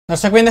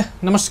दर्शकवृंद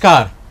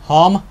नमस्कार,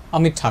 हम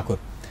Amit Thakur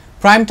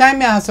prime time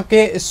में अहाँ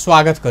सबके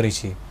स्वागत करी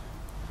छी।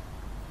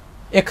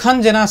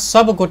 एखन जेना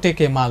सब गोटे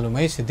के मालूम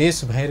है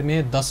देश भर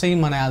में दशैं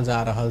मनायल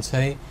जा रहल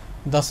छै।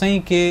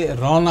 दशैं के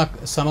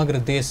रौनक समग्र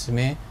देश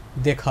में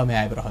देखा में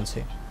आबि रहल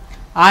छै।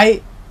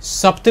 आई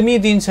सप्तमी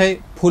दिन छै।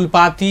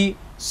 फूलपाती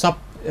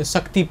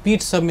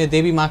शक्तिपीठ सब में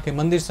देवी माँ के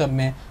मंदिर सब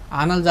में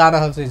आनल जा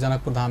रहल छै।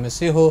 जनकपुर धाम में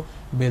सेहो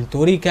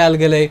बेलतोरी कैल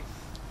गेलै।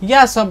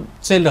 यह सब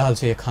चल रहा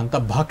है। एखन त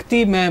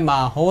भक्ति में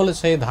माहौल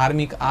है,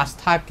 धार्मिक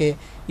आस्था के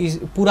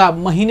पूरा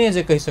महीने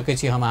जे कह सके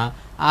छी हम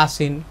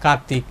आश्विन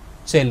कार्तिक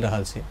चल रहा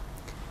है।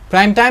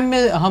 प्राइम टाइम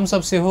में हम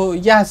सब से हो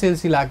यह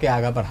सिलसिला के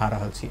आगा बढ़ा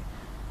रहा छी।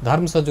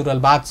 धर्म से जुड़ल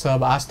बात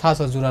सब, आस्था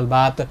से जुड़ल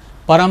बात,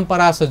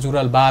 परंपरा से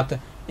जुड़ल बात,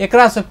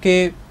 एकरा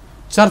सबके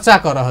चर्चा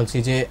कर रहा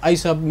छी जे एहि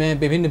सब में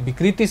विभिन्न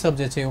विकृति सब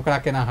जे छै ओकरा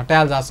केना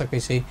हटायल जा सकै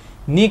छै,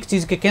 नीक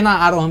चीज के केना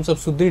आरो हम सब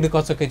सुदृढ़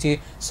कर सकै छी,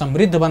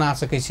 समृद्ध बना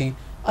सकै छी,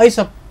 एहि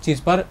सब चीज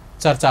पर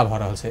चर्चा भ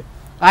रहल छै।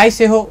 आई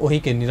से हो वही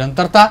के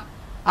निरंतरता।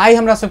 आई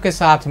हमरा सबके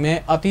साथ में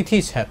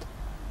अतिथि छथि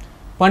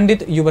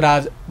पंडित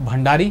युवराज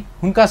भंडारी।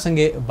 हुनका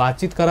संगे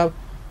बातचीत करब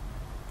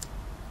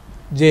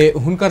जे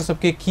हुनकर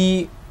सबके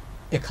की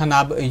एखन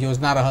आब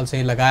योजना रहल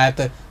छै,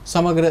 लगायत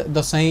समग्र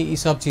दशैं ई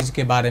सब चीज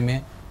के बारे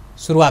में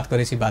शुरुआत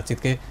करे छी बातचीत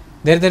के।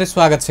 धेरै धेरै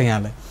स्वागत छै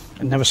यहाँलाई।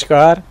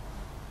 नमस्कार।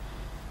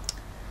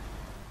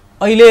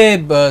 अहिले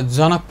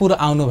जनकपुर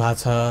आउनु भएको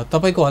छ।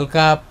 तपाईको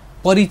हल्का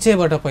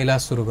परिचयबाट पहिला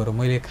सुरु गरौँ।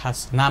 मैले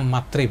खास नाम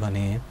मात्रै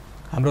भने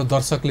हाम्रो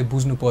दर्शकले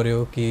बुझ्नु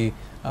पर्यो कि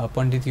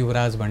पंडित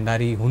युवराज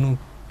भण्डारी हुनु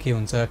के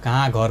हुन्छ,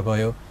 कहाँ घर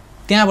भयो,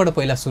 त्यहाँबाट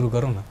पहिला सुरु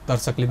गरौँ न,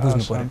 दर्शकले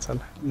बुझ्नु पर्यो।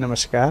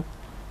 नमस्कार।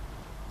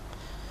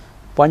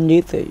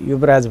 पंडित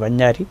युवराज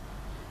भण्डारी,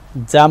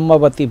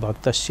 जाम्बवती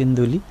भक्त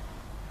सिन्धुली,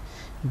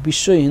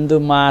 विश्व हिन्दू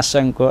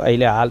महासङ्घको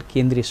अहिले हाल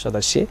केन्द्रीय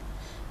सदस्य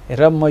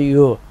र म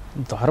यो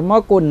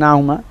धर्मको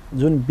नाउँमा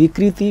जुन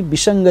विकृति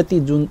विसङ्गति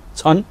जुन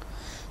छन्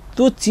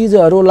त्यो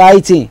चीजहरूलाई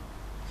चाहिँ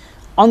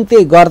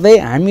अन्त्य गर्दै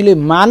हामीले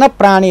मानव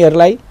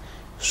प्राणीहरूलाई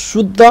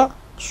शुद्ध,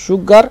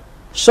 सुग्घर,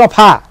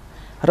 सफा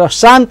र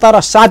शान्त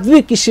र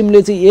सात्विक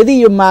किसिमले चाहिँ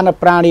यदि यो मानव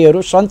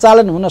प्राणीहरू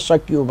सञ्चालन हुन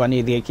सकियो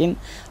भनेदेखि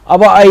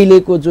अब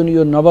अहिलेको जुन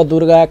यो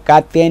नवदुर्गा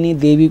कात्यायनी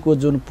देवीको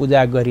जुन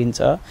पूजा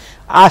गरिन्छ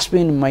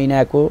आश्विन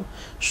महिनाको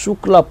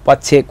शुक्ल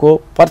पक्षको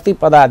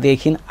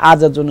प्रतिपदादेखि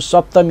आज जुन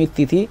सप्तमी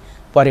तिथि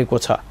परेको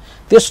छ,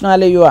 त्यस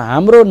हुनाले यो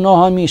हाम्रो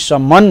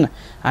नवमीसम्म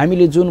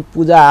हामीले जुन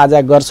पूजा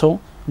आजा गर्छौं,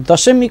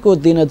 दशमीको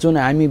दिन जुन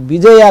हामी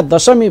विजया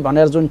दशमी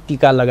भनेर जुन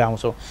टीका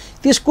लगाउँछौं,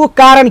 त्यसको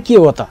कारण के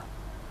हो त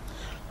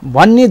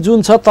भन्ने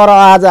जुन छ। तर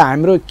आज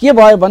हाम्रो के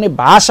भयो भने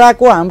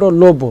भाषाको हाम्रो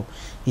लोभ हो।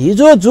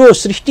 हिजो जो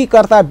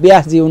सृष्टिकर्ता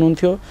व्यासजी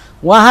हुनुहुन्थ्यो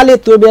उहाँले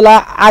त्यो बेला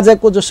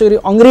आजको जसरी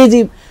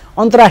अंग्रेजी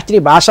अन्तर्राष्ट्रिय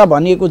भाषा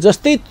भनिएको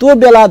जस्तै त्यो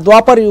बेला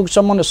द्वापर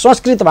युगसम्म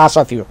संस्कृत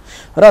भाषा थियो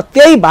र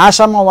त्यही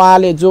भाषामा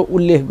उहाँले जो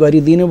उल्लेख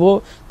गरिदिनु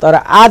भयो। तर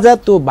आज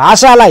त्यो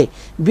भाषालाई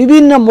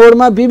विभिन्न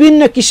मोडमा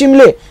विभिन्न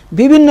किसिमले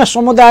विभिन्न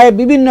समुदाय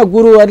विभिन्न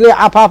गुरुहरूले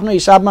आफआफ्नो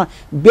हिसाबमा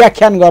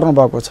व्याख्यान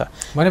गर्नुभएको छ।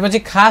 भनेपछि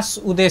खास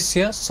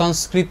उद्देश्य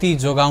संस्कृति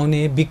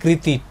जोगाउने,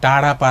 विकृति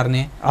टाढा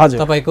पार्ने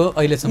तपाईको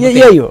अहिलेसम्म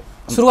यही हो।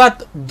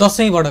 सुरुवात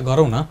दशैंबाट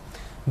गरौँ न।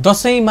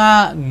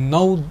 दशैंमा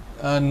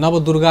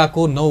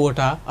नवदुर्गाको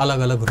 9वटा अलग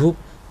अलग रूप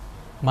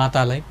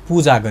मातालाई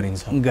पूजा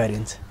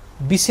गरिन्छ।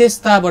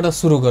 विशेषताबाट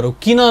सुरु गरौँ।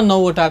 किन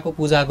 9वटाको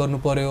पूजा गर्नु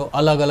पर्यो,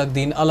 अलग अलग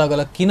दिन अलग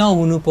अलग किन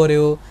हुनु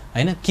पर्यो,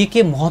 हैन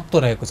के महत्त्व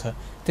रहेको छ,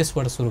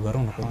 त्यसबाट सुरु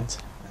गरौँ न।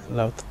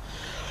 ल,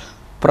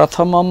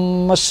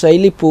 प्रथमं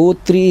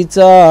शैलीपुत्री च,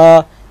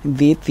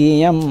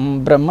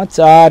 द्वितीयं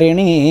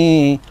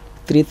ब्रह्मचारिणी,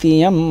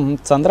 तृतीयं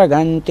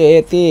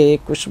चन्द्रघण्टेति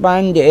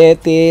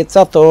कुष्माण्डेति,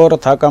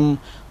 चतुर्थकं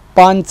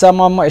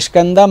पंचमं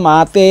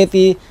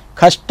स्कन्दमातेति,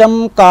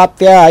 षष्ठं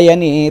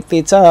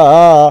कात्यायनीति च,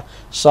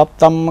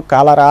 सप्तम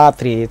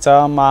कालरात्रि च,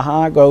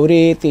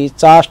 महागौरीति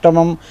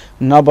चाष्टमं,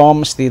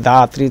 नवम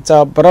स्थिधात्री च,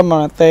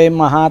 ब्रह्मते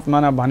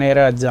महात्मन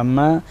भनेर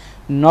जम्मा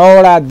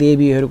 9वटा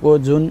देवीहरूको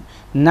जुन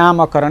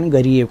नामकरण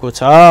गरिएको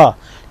छ।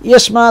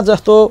 यसमा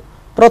जस्तो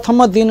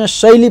प्रथम दिन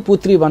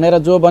शैलीपुत्री भनेर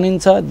जो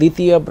भनिन्छ,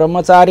 द्वितीय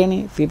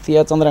ब्रह्मचारिणी,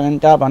 तृतीय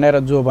चन्द्रघण्टा भनेर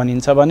जो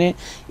भनिन्छ भने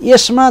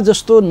यसमा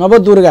जस्तो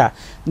नवदुर्गा,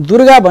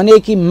 दुर्गा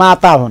भनेकी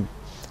माता हुन्,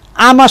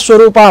 आमा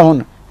स्वरूपा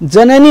हुन्,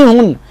 जननी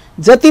हुन्,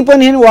 जति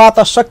पनि हुन् वा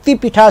त शक्ति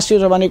पीठाश्री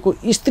भनेको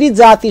स्त्री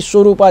जाति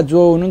स्वरूपा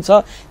जो हुनुहुन्छ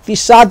ती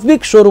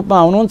सात्विक स्वरूपमा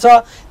हुनुहुन्छ।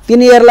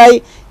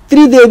 तिनीहरूलाई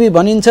त्रिदेवी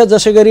भनिन्छ।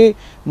 जसरी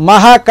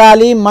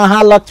महाकाली,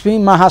 महालक्ष्मी,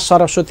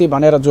 महासरस्वती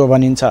भनेर जो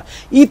भनिन्छ।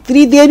 यी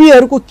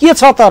त्रिदेवीहरूको के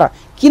छ तर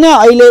किन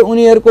अहिले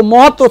उनीहरूको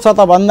महत्त्व छ त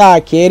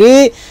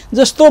भन्दाखेरि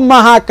जस्तो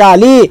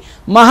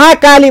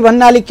महाकाली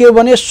भन्नाले के हो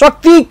भने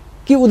शक्ति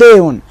कि उदय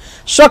हुन्।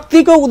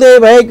 शक्तिको उदय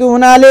भएको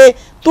हुनाले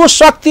त्यो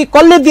शक्ति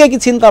कसले दिएकी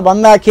छिन् त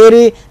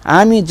भन्दाखेरि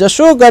हामी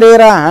जसो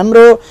गरेर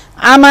हाम्रो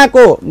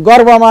आमाको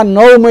गर्भमा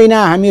 9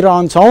 महिना हामी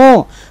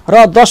रहन्छौँ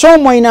र 10औं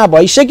महिना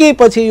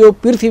भइसकेपछि यो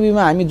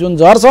पृथ्वीमा हामी जुन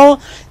झर्छौँ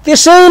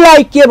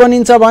त्यसैलाई के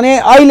भनिन्छ भने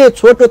अहिले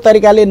छोटो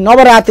तरिकाले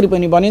नवरात्रि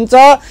पनि भनिन्छ,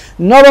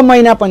 नव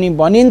महिना पनि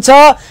भनिन्छ।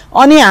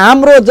 अनि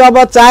हाम्रो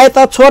जब चाहे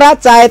त छोरा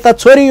चाहे त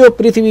छोरी यो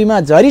पृथ्वीमा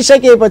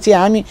झरिसकेपछि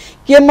हामी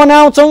के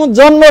मनाउँछौँ?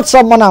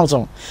 जन्मोत्सव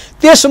मनाउँछौँ।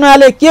 त्यस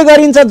हुनाले के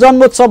गरिन्छ?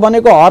 जन्मोत्सव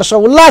भनेको हर्ष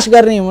उल्लास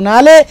गर्ने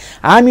हुनाले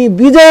हामी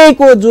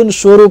विजयको जुन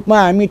स्वरूपमा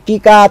हामी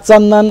टीका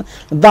चन्दन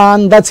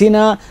दान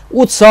दक्षिणा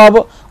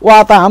उत्सव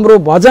वा त हाम्रो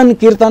भजन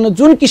कीर्तन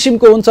जुन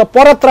किसिमको हुन्छ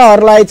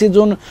परत्रहरूलाई चाहिँ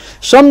जुन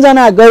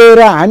सम्झना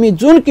गरेर हामी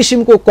जुन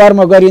किसिमको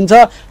कर्म गरिन्छ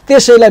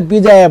त्यसैलाई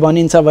विजय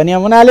भनिन्छ भने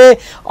हुनाले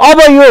अब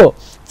यो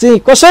चाहिँ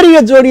कसरी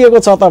यो जोडिएको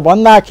छ त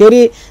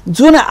भन्दाखेरि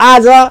जुन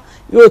आज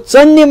यो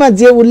चण्डीमा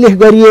जे उल्लेख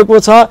गरिएको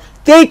छ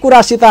त्यही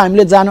कुरासित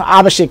हामीले जानु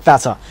आवश्यकता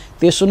छ।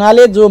 त्यस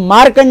हुनाले जो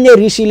मार्कण्डेय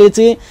ऋषिले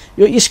चाहिँ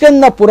यो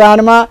स्कन्द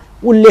पुराणमा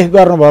उल्लेख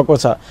गर्नुभएको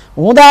छ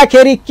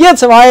हुँदाखेरि के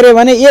छ भयो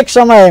भने एक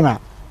समयमा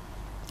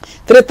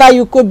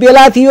त्रेतायुगको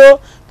बेला थियो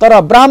तर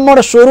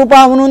ब्राह्मण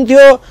स्वरूपमा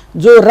हुनुहुन्थ्यो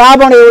जो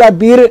रावण एउटा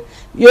वीर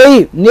यही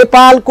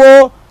नेपालको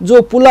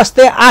जो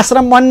पुलस्ते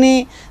आश्रम भन्ने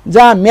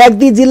जहाँ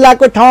म्याग्दी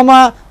जिल्लाको ठाउँमा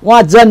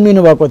उहाँ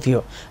जन्मिनु भएको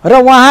थियो र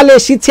उहाँले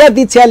शिक्षा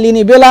दीक्षा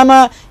लिने बेलामा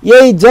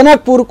यही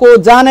जनकपुरको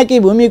जानकी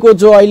भूमिको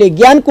जो अहिले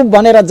ज्ञानकुप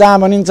भनेर जहाँ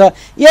भनिन्छ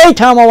यही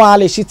ठाउँमा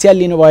उहाँले शिक्षा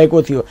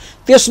लिनुभएको थियो।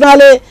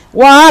 त्यसनाले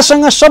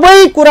उहाँसँग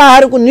सबै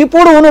कुराहरूको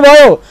निपुण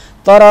हुनुभयो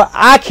तर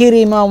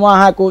आखिरीमा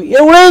उहाँको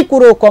एउटै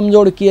कुरो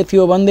कमजोर के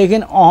थियो भनेदेखि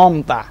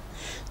अहमता।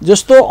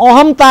 जस्तो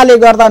अहमताले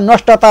गर्दा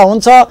नष्टता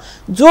हुन्छ।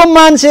 जो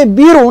मान्छे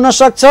वीर हुन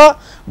सक्छ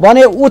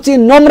भने ऊ चाहिँ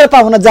नम्रता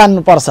हुन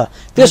जान्नुपर्छ।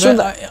 त्यसो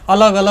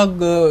अलग अलग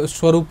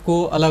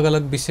स्वरूपको अलग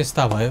अलग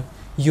विशेषता भयो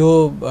यो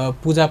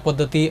पूजा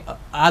पद्धति।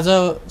 आज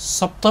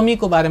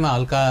सप्तमीको बारेमा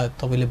हल्का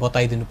तपाईले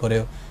बताइदिनु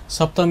पर्यो।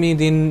 सप्तमी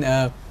दिन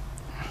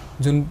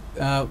जुन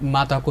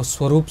माताको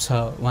स्वरूप छ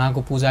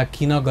उहाँको पूजा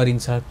किन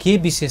गरिन्छ, के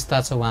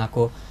विशेषता छ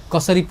उहाँको,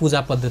 कसरी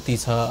पूजा पद्धति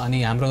छ,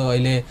 अनि हाम्रो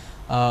अहिले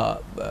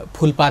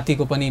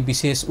फुलपातीको पनि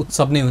विशेष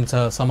उत्सव नै हुन्छ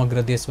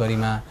समग्र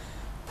देशभरिमा।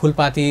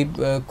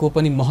 फुलपातीको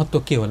पनि महत्त्व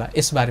के होला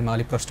यस बारेमा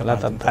अलि प्रश्न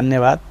गर्नु।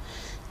 धन्यवाद।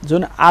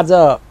 जुन आज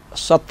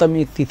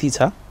सप्तमी तिथि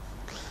छ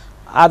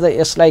आज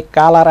यसलाई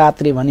काला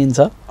रात्रि भनिन्छ,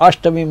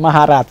 अष्टमी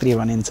महारात्रि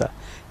भनिन्छ।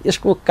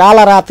 यसको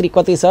काला रात्रि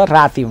कति छ?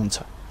 राति हुन्छ।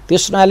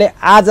 त्यसनाले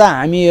आज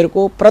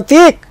हामीहरूको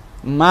प्रत्येक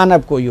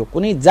मानवको यो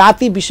कुनै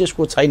जाति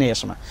विशेषको छैन।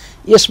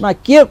 यसमा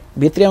के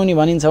भित्र्याउने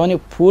भनिन्छ भने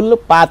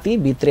फुलपाती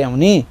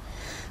भित्र्याउने,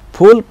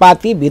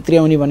 फुलपाती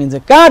भित्र्याउने भनिन्छ।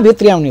 कहाँ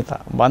भित्र्याउने त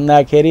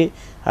भन्दाखेरि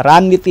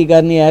राजनीति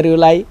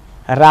गर्नेहरूलाई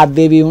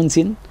राजदेवी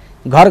हुन्छन्,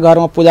 घर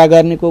घरमा पूजा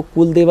गर्नेको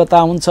कुलदेवता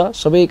हुन्छ,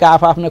 सबैका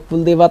आफ्ना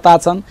कुलदेवता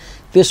छन्।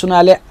 त्यस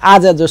हुनाले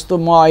आज जस्तो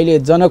म अहिले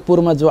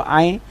जनकपुरमा जो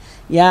आएँ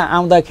यहाँ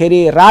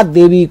आउँदाखेरि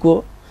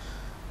राजदेवीको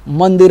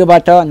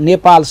मन्दिरबाट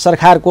नेपाल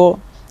सरकारको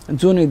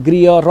जुन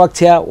गृह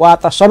रक्षा वा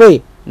त सबै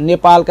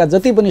नेपालका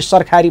जति पनि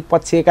सरकारी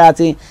पक्षका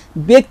चाहिँ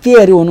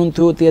व्यक्तिहरू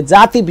हुनुहुन्थ्यो त्यो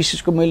जाति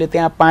विशेषको मैले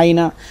त्यहाँ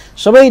पाइनँ।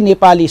 सबै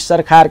नेपाली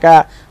सरकारका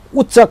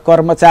उच्च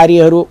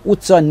कर्मचारीहरू,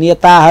 उच्च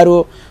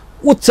नेताहरू,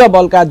 उच्च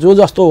बलका जो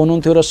जस्तो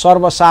हुनुहुन्थ्यो र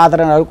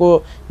सर्वसाधारणहरूको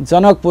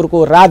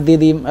जनकपुरको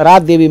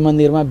राजदेवी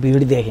मन्दिरमा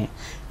भिड देखेँ।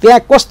 त्यहाँ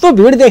कस्तो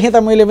भिड देखेँ त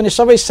मैले पनि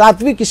सबै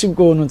सात्विक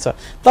किसिमको हुनुहुन्छ।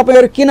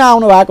 तपाईहरु किन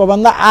आउनु भएको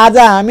भन्दा आज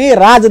हामी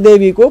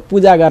राजदेवीको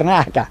पूजा गर्न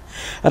आएका।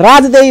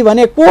 राजदेवी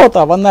भने को हो त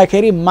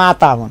भन्दाखेरि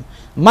माता हुन्।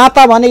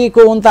 माता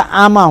भनेको हुन् त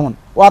आमा हुन्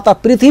वा त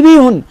पृथ्वी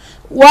हुन्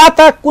वा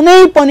त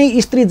कुनै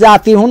पनि स्त्री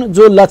जाति हुन्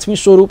जो लक्ष्मी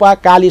स्वरूपा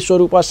काली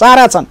स्वरूपा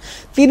सारा छन्।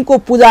 तिनको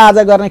पूजा आज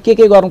गर्न के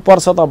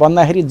गर्नुपर्छ त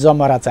भन्दाखेरि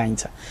जमरा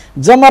चाहिन्छ।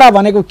 जमरा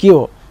भनेको के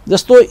हो?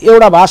 जस्तो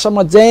एउटा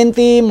भाषामा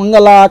जयन्ती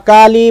मङ्गला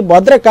काली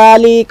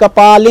भद्रकाली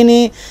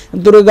कपालिनी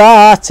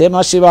दुर्गा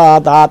क्षेम शिवा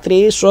धात्री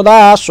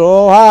स्वदा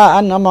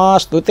सोहा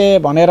नमस्तुते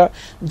भनेर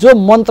जो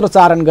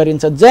मन्त्रोच्चारण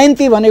गरिन्छ।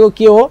 जयन्ती भनेको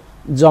के हो?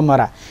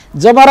 जमरा।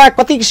 जमरा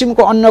कति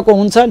किसिमको अन्नको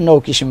हुन्छ? 9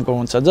 किसिमको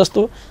हुन्छ।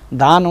 जस्तो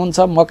धान हुन्छ,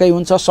 मकै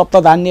हुन्छ,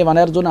 सप्तधान्य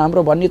भनेर जुन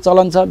हाम्रो भन्ने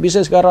चलन छ।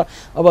 विशेष गरेर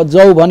अब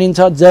जौ भनिन्छ,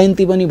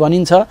 जयन्ती पनि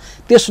भनिन्छ।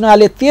 त्यस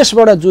हुनाले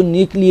त्यसबाट जुन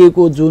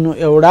निक्लिएको जुन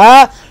एउटा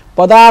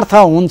पदार्थ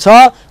हुन्छ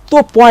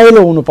त्यो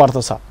पहेँलो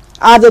हुनुपर्दछ।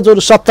 आज जो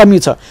सप्तमी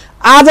छ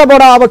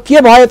आजबाट अब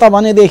के भयो त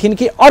भनेदेखि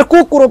कि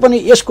अर्को कुरो पनि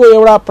यसको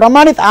एउटा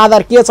प्रमाणित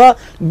आधार के छ?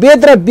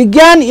 वेद र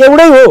विज्ञान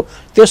एउटै हो।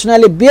 त्यस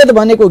हुनाले वेद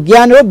भनेको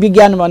ज्ञान हो,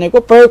 विज्ञान भनेको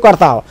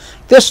प्रयोगकर्ता हो।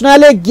 त्यस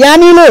हुनाले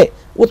ज्ञानीले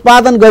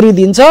उत्पादन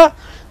गरिदिन्छ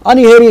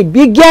अनि हेरी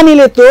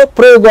विज्ञानीले त्यो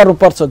प्रयोग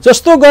गर्नुपर्छ।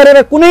 जस्तो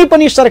गरेर कुनै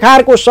पनि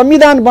सरकारको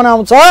संविधान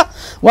बनाउँछ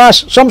वा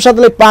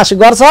संसदले पास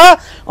गर्छ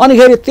अनि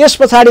फेरि त्यस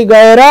पछाडि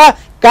गएर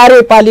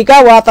कार्यपालिका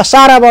वा त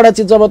साराबाट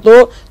चाहिँ जब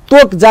त्यो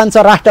तोक जान्छ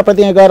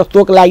राष्ट्रपतिमा गएर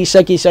तोक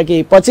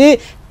लागिसकेपछि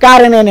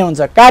कार्यान्वयन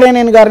हुन्छ।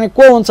 कार्यान्वयन गर्ने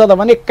को हुन्छ त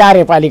भने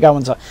कार्यपालिका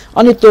हुन्छ।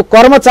 अनि त्यो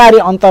कर्मचारी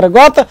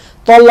अन्तर्गत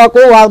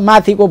तल्लोको वा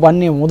माथिको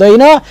भन्ने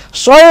हुँदैन।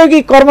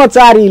 सहयोगी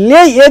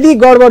कर्मचारीले यदि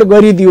गडबड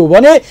गरिदियो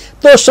भने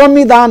त्यो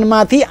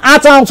संविधानमाथि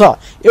आँचाउँछ।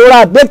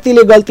 एउटा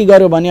व्यक्तिले गल्ती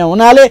गर्यो भने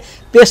हुनाले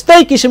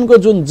त्यस्तै किसिमको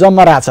जुन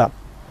जमरा छ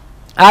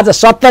आज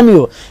सप्तमी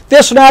हो।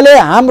 त्यस हुनाले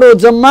हाम्रो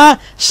जम्मा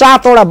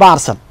 7 वटा बार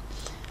छन्।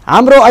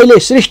 हाम्रो अहिले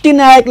सृष्टि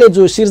नायकले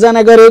जो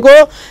सिर्जना गरेको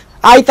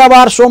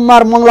आइतबार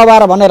सोमबार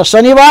मङ्गलबार भनेर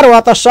शनिबार वा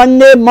त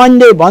सन्डे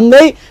मन्डे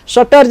भन्दै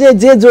सटरडे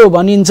जे जो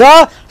भनिन्छ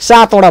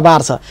 7 वटा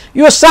बार छ।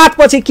 यो 7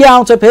 पछि के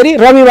आउँछ फेरि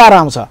रविबार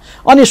आउँछ,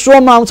 अनि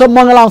सोम आउँछ,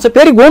 मङ्गल आउँछ,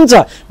 फेरि घुम्छ।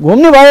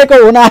 घुम्ने भएको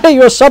हुनाले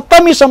यो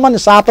सप्तमीसम्म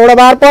 7 वटा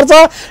बार पर्छ।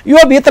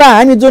 यो भित्र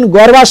हामी जुन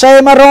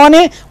गर्भाशयमा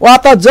रहने वा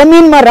त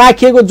जमिनमा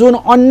राखिएको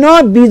जुन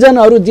अन्न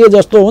बिजनहरू जे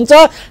जस्तो हुन्छ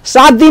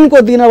 7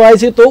 दिनको दिन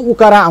भएपछि त्यो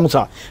उकारा आउँछ।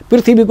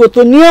 पृथ्वीको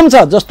त्यो नियम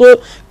छ। जस्तो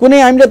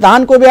कुनै हामीले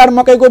धानको ब्याड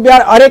मकैको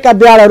ब्याड हरेकका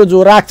ब्याडहरू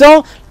जो राख्छौँ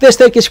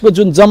त्यस्तै किसिमको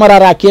जुन जमरा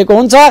राखिएको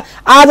हुन्छ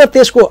आज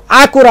त्यसको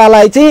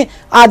आकुरालाई चाहिँ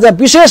आज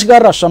विशेष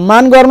गरेर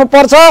सम्मान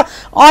गर्नुपर्छ।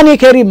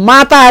 अनिखेरि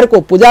माताहरूको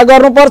पूजा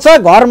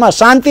गर्नुपर्छ। घरमा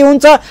शान्ति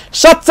हुन्छ।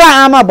 सच्चा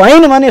आमा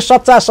भइन् भने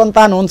सच्चा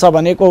सन्तान हुन्छ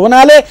भनेको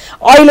हुनाले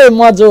अहिले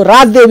म जो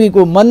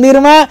राजदेवीको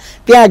मन्दिरमा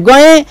त्यहाँ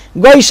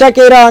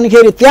गइसकेर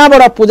अनिखेरि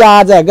त्यहाँबाट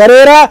पूजाआजा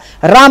गरेर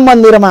राम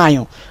मन्दिरमा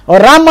आयौँ।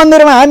 राम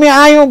मन्दिरमा हामी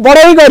आयौँ,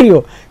 बढाइ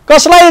गरियो।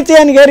 कसलाई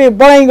चाहिँ अनिखेरि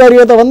बढाइ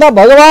गरियो त भन्दा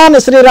भगवान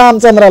श्री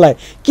रामचन्द्रलाई।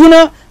 किन?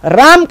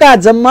 रामका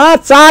जम्मा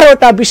 4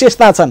 वटा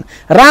विशेषता छन्।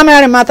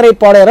 रामायण मात्रै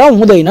पढेर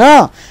हुँदैन।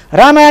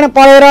 रामायण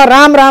पढेर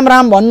राम राम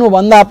राम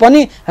भन्नुभन्दा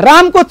पनि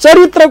रामको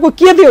चरित्रको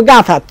के थियो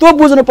गाथा त्यो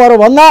बुझ्नु पर्यो।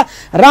 भन्दा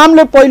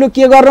रामले पहिलो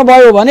के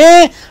गर्नुभयो भने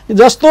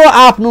जस्तो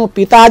आफ्नो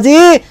पिताजी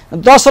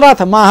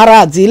दशरथ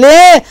महाराजजीले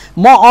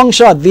म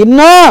अंश दिन्न।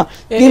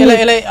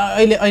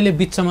 अहिले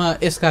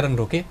बिचमा यसकारण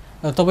रोके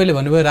तपाईले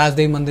भन्नुभयो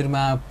राजदेवी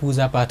मन्दिरमा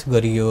पूजापाठ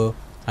गरियो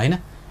हैन।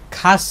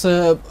 खास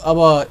अब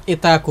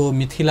यताको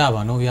मिथिला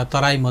भनौँ या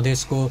तराई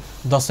मधेसको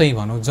दसैँ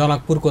भनौँ,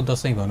 जनकपुरको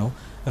दसैँ भनौँ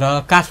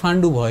र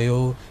काठमाडौँ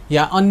भयो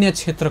या अन्य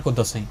क्षेत्रको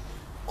दसैँ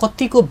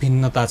कतिको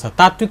भिन्नता छ?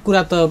 तात्विक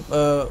कुरा त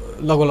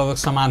लगभग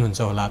समान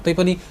हुन्छ होला,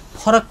 तैपनि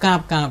फरक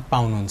कहाँ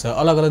पाउनुहुन्छ?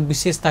 अलग अलग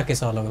विशेषता के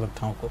छ अलग अलग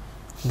ठाउँको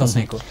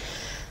दसैँको?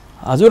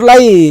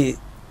 हजुरलाई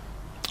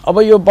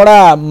अब यो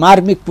बडा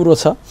मार्मिक कुरो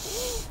छ।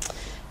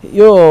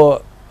 यो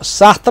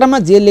शास्त्रमा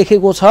जे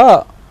लेखेको छ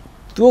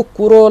त्यो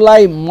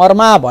कुरोलाई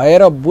मर्मा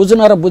भएर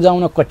बुझ्न र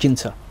बुझाउन कठिन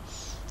छ।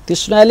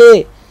 त्यस हुनाले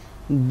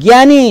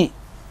ज्ञानी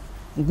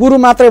गुरु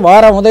मात्रै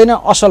भएर हुँदैन,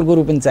 असल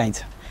गुरु पनि चाहिन्छ,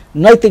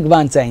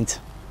 नैतिकवान चाहिन्छ।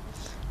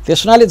 त्यस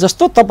हुनाले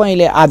जस्तो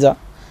तपाईँले आज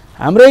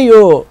हाम्रै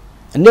यो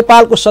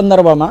नेपालको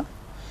सन्दर्भमा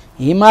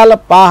हिमाल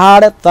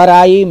पहाड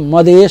तराई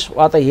मधेस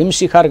वा त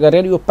हिमशिखर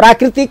गरेर यो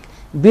प्राकृतिक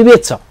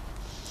विभेद छ।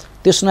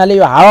 त्यस हुनाले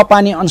यो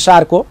हावापानी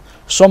अनुसारको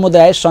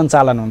समुदाय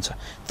सञ्चालन हुन्छ।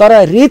 तर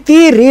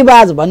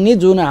रीतिरिवाज भन्ने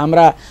जुन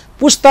हाम्रा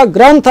पुस्तक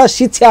ग्रन्थ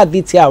शिक्षा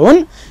दीक्षा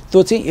हुन्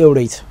त्यो चाहिँ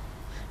एउटै छ।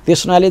 त्यस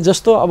हुनाले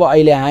जस्तो अब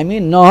अहिले हामी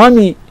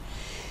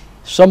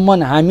नवमीसम्म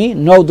हामी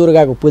नौ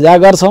दुर्गाको पूजा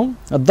गर्छौँ।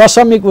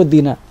 दशमीको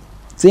दिन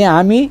चाहिँ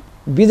हामी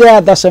विजया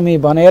दशमी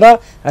भनेर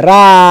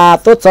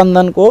रातो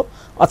चन्दनको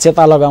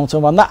अक्षता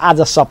लगाउँछौँ भन्दा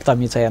आज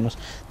सप्तमी छ हेर्नुहोस्।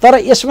 तर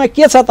यसमा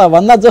के छ त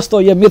भन्दा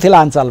जस्तो यो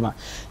मिथिलाञ्चलमा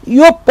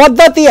यो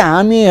पद्धति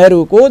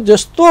हामीहरूको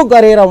जस्तो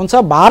गरेर हुन्छ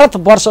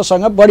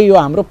भारतवर्षसँग बढी यो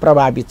हाम्रो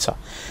प्रभावित छ।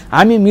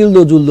 हामी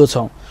मिल्दोजुल्दो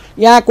छौँ।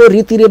 यहाँको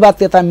रीतिरिवाज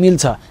त्यता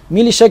मिल्छ।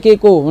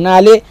 मिलिसकेको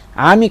हुनाले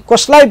हामी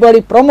कसलाई बढी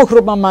प्रमुख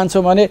रूपमा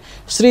मान्छौँ भने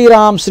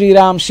श्रीराम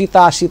श्रीराम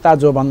सीता सीता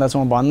जो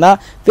भन्दछौँ भन्दा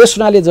त्यस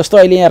हुनाले जस्तो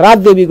अहिले यहाँ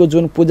राजदेवीको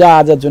जुन पूजा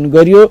आज जुन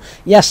गरियो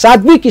यहाँ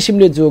सात्विक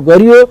किसिमले जो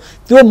गरियो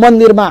त्यो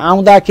मन्दिरमा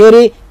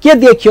आउँदाखेरि के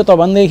देखियो त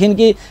भनेदेखि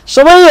कि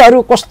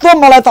सबैहरू कस्तो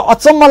मलाई त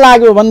अचम्म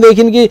लाग्यो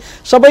भनेदेखि कि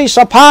सबै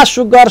सफा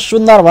सुग्घर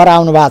सुन्दर भएर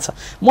आउनु भएको छ।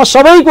 म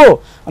सबैको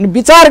अनि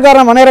विचार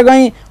गर्न भनेर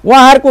गएँ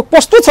उहाँहरूको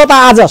कस्तो छ त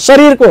आज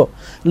शरीरको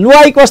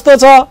लुवाई कस्तो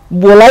छ,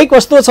 बोलाइ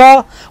कस्तो छ,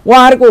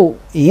 उहाँहरूको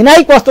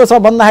हिँडाइ कस्तो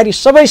छ भन्दाखेरि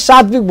सबै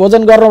सात्विक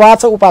भोजन गर्नुभएको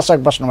छ।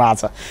 उपासक बस्नु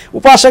भएको छ।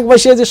 उपासक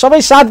बसेपछि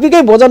सबै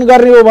सात्विकै भोजन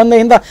गर्ने हो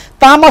भनेदेखि त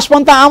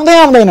तामसपन त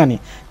आउँदैन नि।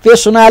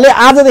 त्यस हुनाले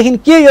आजदेखि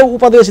के यो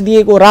उपदेश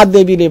दिएको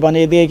राजदेवीले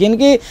भनेदेखि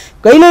कि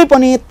कहिल्यै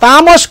पनि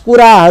तामस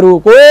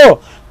कुराहरूको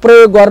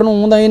प्रयोग गर्नु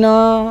हुँदैन।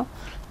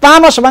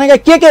 तामस भनेका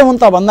के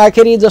हुन् त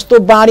भन्दाखेरि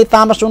जस्तो बाढी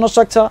तामस हुन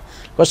सक्छ,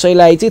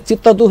 कसैलाई चाहिँ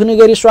चित्त दुख्ने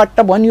गरी स्वाट्ट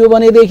भनियो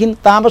भनेदेखि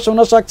तामस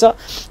हुन सक्छ।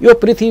 यो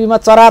पृथ्वीमा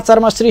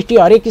चराचरमा सृष्टि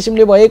हरेक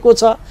किसिमले भएको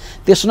छ।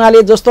 त्यस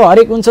हुनाले जस्तो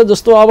हरेक हुन्छ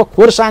जस्तो अब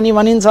खोर्सानी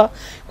भनिन्छ।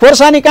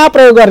 खोर्सानी कहाँ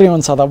प्रयोग गर्ने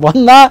हुन्छ त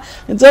भन्दा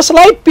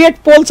जसलाई पेट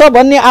पोल्छ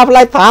भन्ने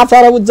आफूलाई थाहा छ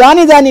र ऊ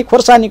जानी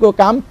खोर्सानीको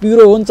काम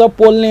पिरो हुन्छ,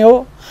 पोल्ने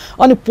हो।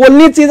 अनि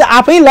पोल्ने चिज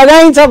आफै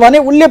लगाइन्छ भने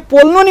उसले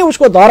पोल्नु नि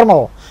उसको धर्म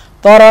हो।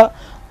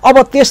 तर अब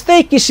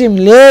त्यस्तै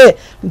किसिमले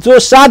जो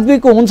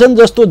सात्विक हुन्छन्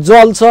जस्तो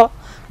जल छ।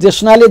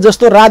 त्यस हुनाले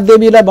जस्तो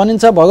राजदेवीलाई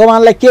भनिन्छ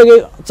भगवानलाई के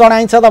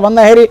चढाइन्छ त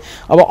भन्दाखेरि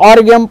अब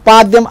अर्घ्यम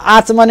पाद्यम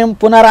आचमन्यम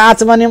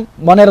पुनराचमन्यम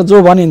भनेर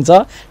जो भनिन्छ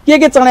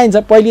के चढाइन्छ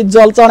पहिले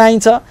जल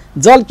चढाइन्छ।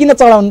 जल किन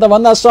चढाउनु त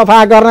भन्दा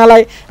सफा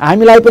गर्नलाई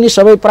हामीलाई पनि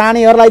सबै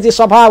प्राणीहरूलाई चाहिँ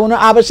सफा हुनु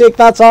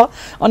आवश्यकता छ।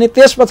 अनि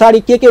त्यस पछाडि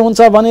के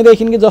हुन्छ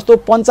भनेदेखि कि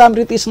जस्तो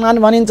पञ्चामृत स्नान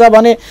भनिन्छ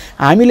भने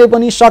हामीले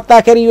पनि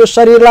सक्दाखेरि यो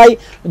शरीरलाई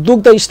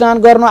दुग्ध स्नान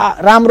गर्न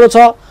राम्रो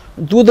छ।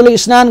 दुधले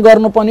स्नान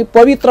गर्नु पनि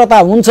पवित्रता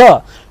हुन्छ।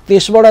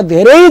 त्यसबाट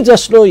धेरै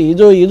जसो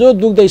हिजो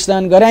दुग्ध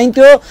स्नान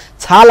गराइन्थ्यो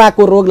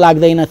छालाको रोग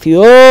लाग्दैन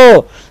थियो।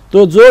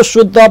 त्यो जो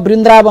शुद्ध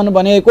वृन्दावन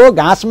भनेको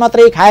घाँस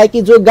मात्रै खाए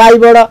कि जो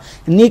गाईबाट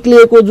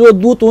निक्लिएको जो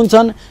दुध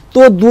हुन्छन्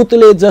त्यो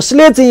दुधले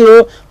जसले चाहिँ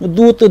यो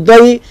दुध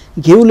दही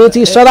घिउले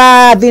चाहिँ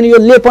सदा दिन यो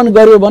लेपन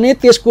गर्यो भने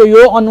त्यसको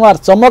यो अनुहार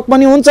चमक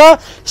पनि हुन्छ,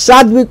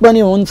 सात्विक पनि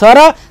हुन्छ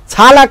र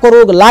छालाको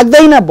रोग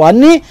लाग्दैन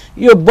भन्ने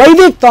यो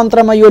वैदिक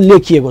तन्त्रमा यो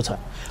लेखिएको छ।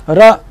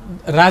 र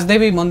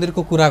राजदेवी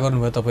मन्दिरको कुरा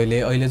गर्नुभयो तपाईँले,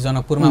 अहिले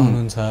जनकपुरमा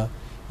हुनुहुन्छ,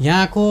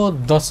 यहाँको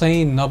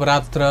दसैँ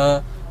नवरात्र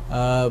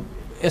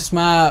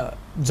यसमा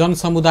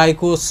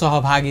जनसमुदायको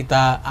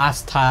सहभागिता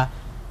आस्था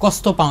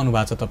कस्तो पाउनु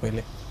भएको छ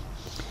तपाईँले?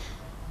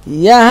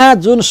 यहाँ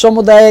जुन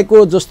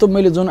समुदायको जस्तो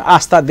मैले जुन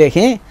आस्था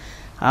देखेँ,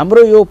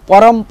 हाम्रो यो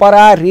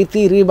परम्परा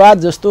रीतिरिवाज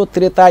जस्तो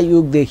त्रेता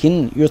युगदेखि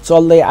यो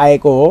चल्दै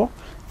आएको हो।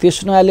 त्यस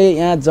हुनाले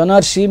यहाँ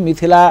जनर्सी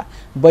मिथिला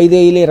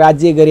वैदेहीले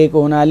राज्य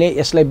गरेको हुनाले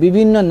यसलाई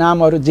विभिन्न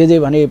नामहरू जे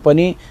भने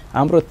पनि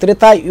हाम्रो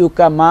त्रेता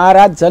युगका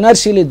महाराज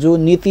जनर्सीले जो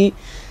नीति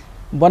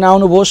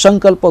बनाउनु भयो,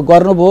 सङ्कल्प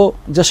गर्नुभयो,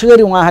 जसै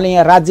गरी उहाँले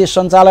यहाँ राज्य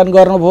सञ्चालन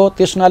गर्नुभयो,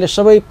 त्यस हुनाले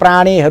सबै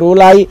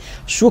प्राणीहरूलाई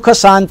सुख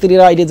शान्ति र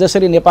अहिले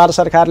जसरी नेपाल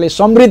सरकारले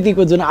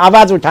समृद्धिको जुन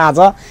आवाज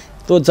उठाएको छ,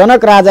 त्यो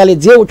जनक राजाले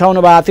जे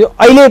उठाउनु भएको थियो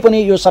अहिले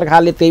पनि यो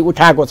सरकारले त्यही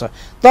उठाएको छ।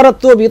 तर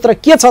त्यो भित्र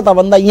के छ त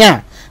भन्दा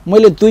यहाँ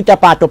मैले दुईटा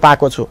पाटो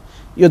पाएको छु।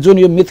 यो जुन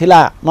यो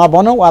मिथिलामा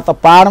भनौँ वा त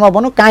पहाडमा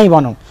भनौँ, कहीँ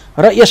भनौँ,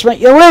 र यसमा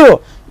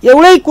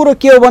एउटै कुरो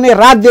के हो भने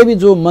राजदेवी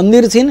जो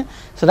मन्दिर छिन्,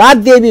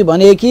 राजदेवी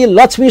भनेकी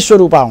लक्ष्मी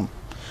स्वरूपा हुन्।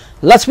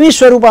 लक्ष्मी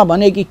स्वरूपा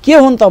भनेकी के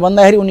हुन् त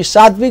भन्दाखेरि उनी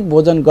सात्विक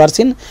भोजन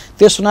गर्छिन्।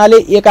 त्यस हुनाले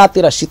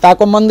एकातिर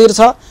सीताको मन्दिर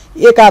छ,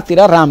 एकातिर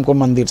रामको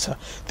मन्दिर छ।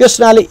 त्यस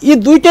हुनाले यी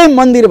दुईटै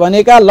मन्दिर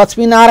भनेका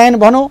लक्ष्मीनारायण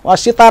भनौँ वा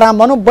सीताराम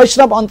भनौँ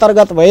वैष्णव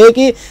अन्तर्गत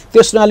भएकी,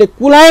 त्यस हुनाले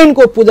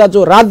कुलायनको पूजा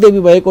जो राजदेवी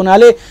भएको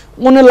हुनाले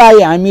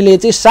उनलाई हामीले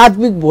चाहिँ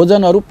सात्विक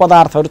भोजनहरू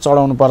पदार्थहरू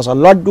चढाउनुपर्छ,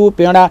 लड्डु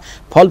पेडा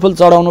फलफुल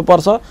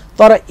चढाउनुपर्छ।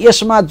 तर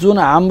यसमा जुन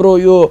हाम्रो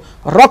यो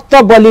रक्त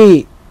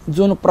बलि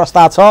जुन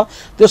प्रस्ताव छ,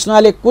 त्यस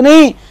हुनाले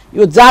कुनै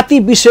यो जाति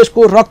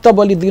विशेषको रक्त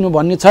बलि दिनु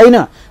भन्ने छैन।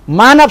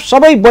 मानव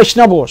सबै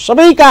वैष्णव हो,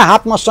 सबैका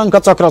हातमा शङ्ख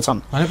चक्र छन्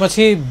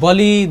भनेपछि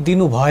बलि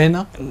दिनु भएन,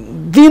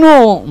 दिनु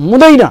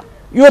हुँदैन।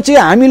 यो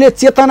चाहिँ हामीले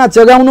चेतना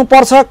जगाउनु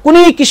पर्छ।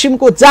 कुनै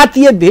किसिमको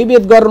जातीय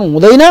भेदभाव गर्नु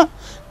हुँदैन,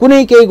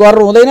 कुनै केही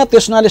गर्नु हुँदैन।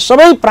 त्यस हुनाले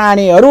सबै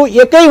प्राणीहरू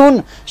एकै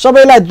हुन्,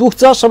 सबैलाई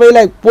दुख्छ,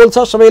 सबैलाई पोल्छ,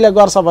 सबैलाई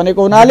गर्छ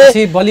भनेको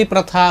हुनाले बलि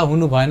प्रथा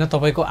हुनु भएन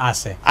तपाईँको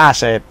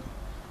आशय।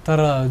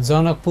 तर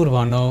जनकपुर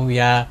भनौँ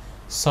या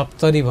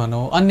सप्तरी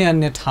भनौँ,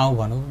 अन्य ठाउँ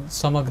भनौँ,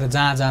 समग्र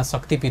जहाँ जहाँ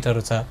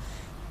शक्तिपीठहरू छ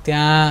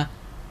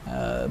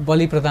त्यहाँ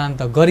बलि प्रदान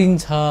त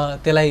गरिन्छ।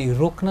 त्यसलाई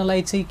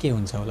रोक्नलाई चाहिँ के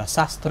हुन्छ होला?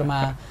 शास्त्रमा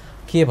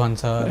के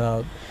भन्छ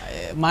र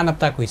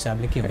मानवताको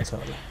हिसाबले के हुन्छ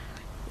होला?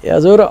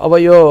 हजुर, अब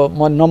यो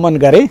म नमन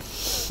गरेँ,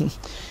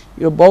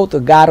 यो बहुत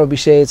गाह्रो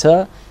विषय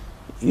छ।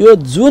 यो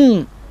जुन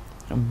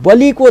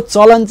बलिको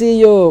चलन चाहिँ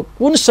यो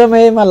कुन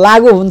समयमा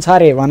लागू हुन्छ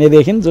अरे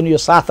भनेदेखि जुन यो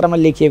शास्त्रमा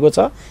लेखिएको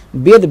छ,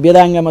 वेद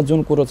वेदाङ्गमा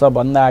जुन कुरो छ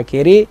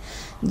भन्दाखेरि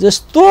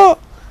जस्तो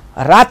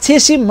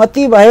राक्षसी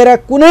मती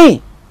भएर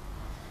कुनै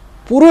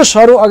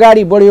पुरुषहरू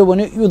अगाडि बढ्यो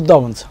भने युद्ध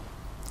हुन्छ।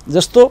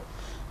 जस्तो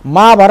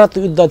महाभारत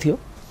युद्ध थियो,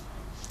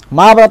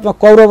 महाभारतमा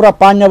कौरव र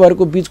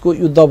पाण्डवहरूको बिचको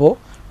युद्ध भयो।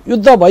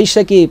 युद्ध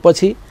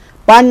भइसकेपछि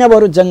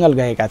पाण्डवहरू जङ्गल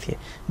गएका थिए।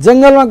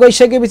 जङ्गलमा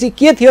गइसकेपछि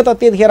के थियो त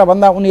त्यतिखेर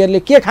भन्दा उनीहरूले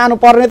के खानु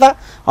पर्ने त?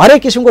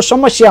 हरेक किसिमको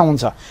समस्या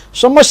हुन्छ।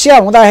 समस्या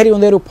हुँदाखेरि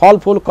उनीहरू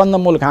फलफुल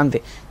कन्दमूल खान्थे।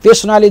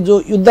 त्यस हुनाले जो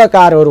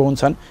युद्धकारहरू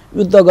हुन्छन्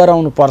युद्ध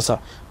गराउनु पर्छ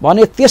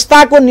भने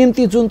त्यस्ताको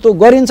निम्ति जुन त्यो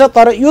गरिन्छ।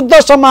 तर युद्ध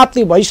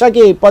समाप्ति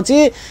भइसकेपछि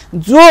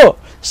जो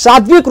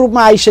सात्विक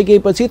रूपमा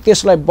आइसकेपछि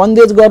त्यसलाई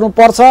बन्देज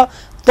गर्नुपर्छ।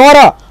 तर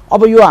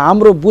अब यो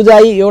हाम्रो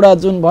बुझाइ एउटा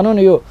जुन भनौँ न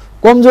यो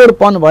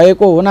कमजोरपन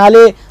भएको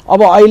हुनाले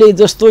अब अहिले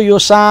जस्तो यो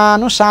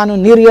सानो सानो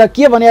निरीह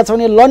के भनेको छ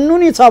भने लड्नु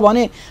नि छ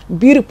भने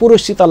वीर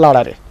पुरुषसित लड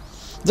रे।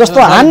 जस्तो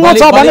हान्नु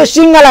छ भने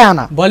सिंहलाई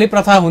हान, बलि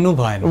प्रथा हुनु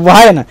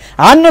भएन।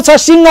 हान्नु छ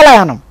सिंहलाई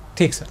हानौँ।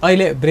 ठिक छ,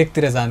 अहिले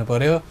ब्रेकतिर जानु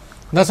पर्यो।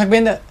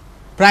 दर्शकवृन्द,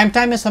 प्राइम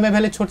टाइम में समय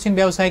भले छोटछिन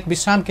व्यावसायिक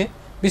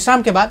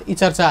विश्राम के बाद ये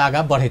चर्चा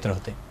आगा बढ़ते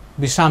रहते।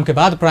 विश्राम के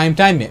बाद प्राइम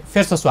टाइम में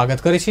फिर से स्वागत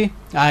करी।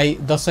 आई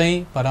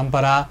दसैँ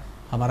परंपरा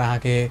हमारा यहाँ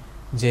के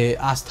जे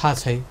आस्था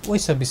है वही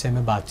सब विषय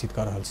में बातचीत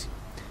कर रहा छी।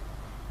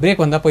 ब्रेक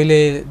भन्दा पहिले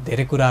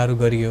धेरै कुराहरू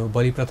गरियो,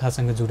 बलि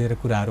प्रथासँग जोडेर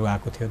कुराहरू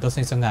आएको थियो,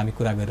 दसैँसँग हामी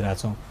कुरा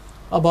गरिरहेछौँ।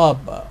 अब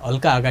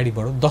हल्का अगाडि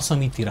बढौँ,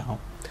 दशमीतिर आउँ।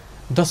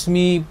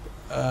 दशमी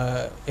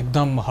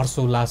एकदम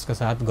हर्षोल्लासका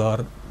साथ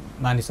घर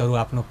मानिसहरू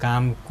आफ्नो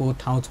कामको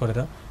ठाउँ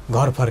छोडेर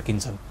घर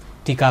फर्किन्छन्।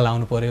 टीका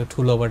लाउनु पर्यो,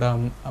 ठुलोबाट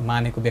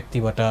मानेको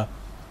व्यक्तिबाट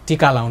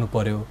टीका लाउनु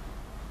पर्यो।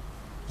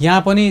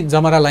 यहाँ पनि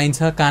जमरा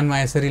लाइन्छ, कानमा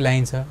यसरी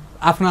लाइन्छ,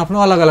 आफ्नो आफ्नो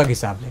अलग अलग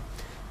हिसाबले।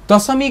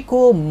 दशमीको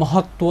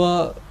महत्त्व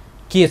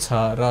के छ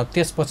र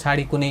त्यस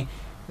पछाडि कुनै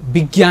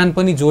विज्ञान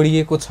पनि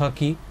जोडिएको छ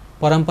कि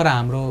परम्परा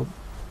हाम्रो,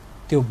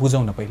 त्यो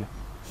बुझौँ न पहिला।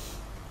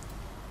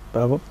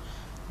 बाबु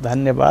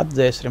धन्यवाद,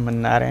 जय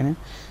श्रीमन्नारायण।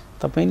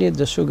 तपाईले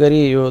जसो गरी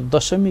यो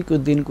दशमीको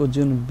दिनको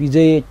जुन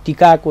विजय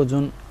टीकाको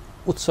जुन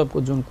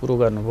उत्सवको जुन कुरो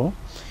गर्नुभयो,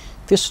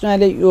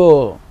 त्यसैले यो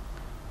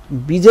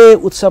विजय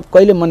उत्सव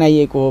कहिले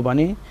मनाइएको हो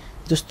भने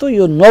जस्तो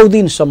यो 9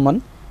 दिनसम्म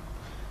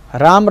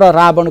राम र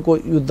रावणको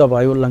युद्ध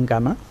भयो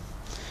लङ्कामा।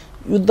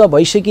 युद्ध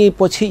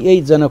भइसकेपछि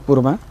यही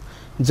जनकपुरमा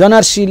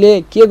जनर्षिले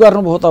के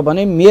गर्नुभयो त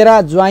भने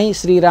मेरा ज्वाइँ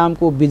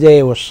श्रीरामको विजय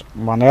होस्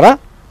भनेर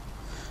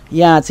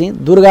यहाँ चाहिँ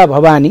दुर्गा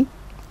भवानी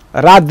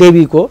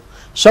राजदेवीको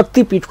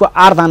शक्तिपीठको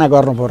आराधना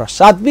गर्नुभयो र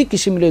सात्विक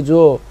किसिमले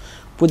जो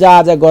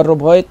पूजाआजा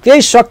गर्नुभयो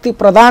त्यही शक्ति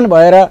प्रदान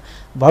भएर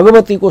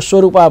भगवतीको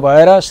स्वरूपा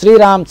भएर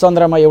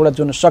श्रीरामचन्द्रमा एउटा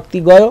जुन शक्ति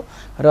गयो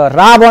र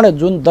रावण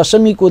जुन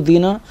दशमीको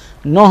दिन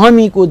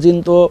नवमीको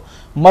दिन तो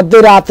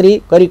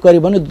मध्यरात्रि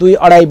करिब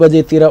 2-2:30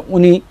 बजेतिर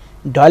उनी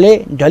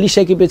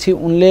ढलिसकेपछि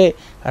उनले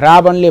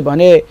रावणले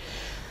भने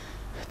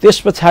त्यस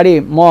पछाडि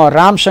म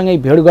रामसँगै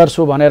भेट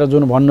गर्छु भनेर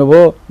जुन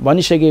भन्नुभयो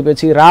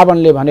भनिसकेपछि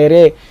रावणले भने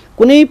रे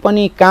कुनै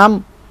पनि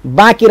काम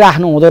बाँकी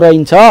राख्नु हुँदो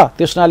रहेछ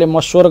त्यसनाले म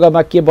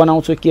स्वर्गमा के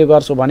बनाउँछु के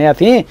गर्छु भनेको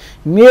थिएँ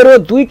मेरो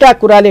दुईटा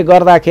कुराले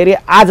गर्दाखेरि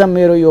आज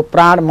मेरो यो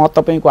प्राण म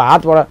तपाईको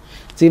हातबाट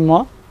चाहिँ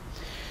म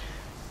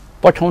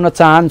पठाउन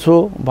चाहन्छु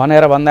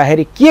भनेर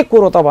भन्दाखेरि के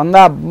कुरो त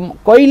भन्दा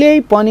कहिल्यै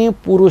पनि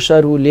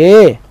पुरुषहरूले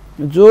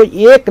जो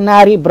एक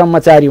नारी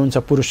ब्रह्मचारी हुन्छ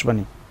पुरुष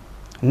पनि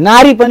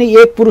नारी पनि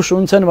एक पुरुष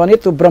हुन्छन् भने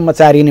त्यो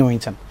ब्रह्मचारी नै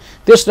हुन्छन्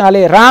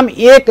त्यसनाले राम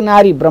एक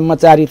नारी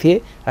ब्रह्मचारी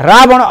थिए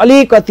रावण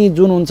अलिकति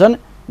जुन हुन्छन्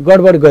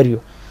गडबड गरियो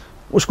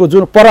उसको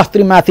जुन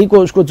परस्त्री माथिको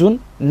उसको जुन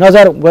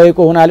नजर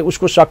गएको हुनाले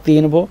उसको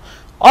शक्तिहीन भयो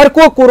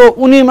अर्को कुरो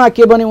उनीमा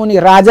के भने उनी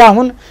राजा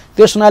हुन्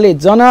त्यसनाले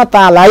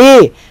जनतालाई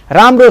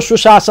राम्रो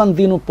सुशासन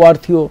दिनु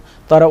पर्थ्यो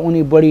तर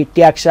उनी बढी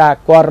ट्याक्सा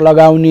कर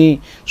लगाउने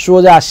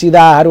सोझा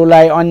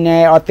सिधाहरूलाई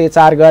अन्याय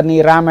अत्याचार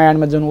गर्ने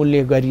रामायणमा जुन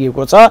उल्लेख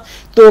गरिएको छ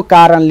त्यो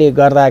कारणले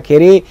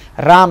गर्दाखेरि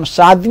राम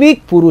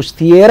सात्विक पुरुष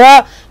थिए र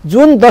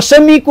जुन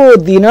दशमीको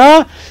दिन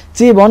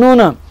चाहिँ भनौँ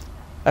न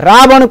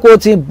रावणको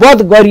चाहिँ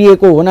वध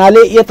गरिएको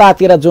हुनाले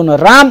यतातिर जुन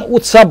राम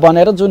उत्सव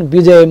भनेर जुन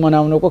विजय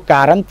मनाउनुको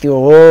कारण त्यो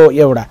हो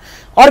एउटा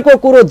अर्को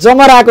कुरो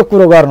जमराको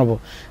कुरो गर्नुभयो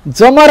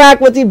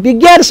जमराको चाहिँ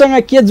विज्ञानसँग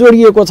के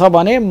जोडिएको छ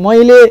भने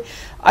मैले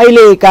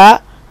अहिलेका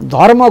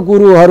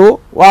धर्मगुरुहरू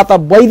वा त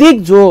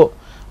वैदिक जो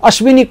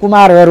अश्विनी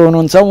कुमारहरू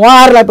हुनुहुन्छ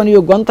उहाँहरूलाई पनि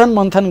यो गन्थन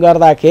मन्थन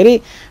गर्दाखेरि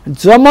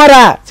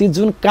जमरा चाहिँ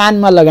जुन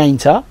कानमा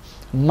लगाइन्छ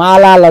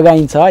माला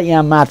लगाइन्छ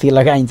यहाँ माथि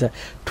लगाइन्छ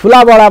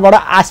ठुला बडाबाट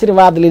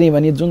आशीर्वाद लिने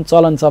भने जुन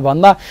चलन छ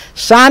भन्दा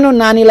सानो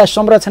नानीलाई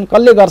संरक्षण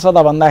कसले गर्छ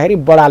त भन्दाखेरि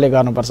बडाले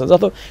गर्नुपर्छ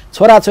जस्तो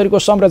छोराछोरीको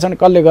संरक्षण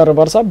कसले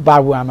गर्नुपर्छ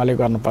बाबुआमाले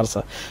गर्नुपर्छ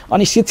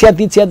अनि शिक्षा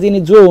दीक्षा दिने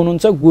जो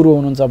हुनुहुन्छ गुरु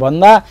हुनुहुन्छ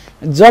भन्दा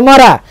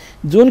जमरा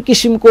जुन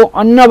किसिमको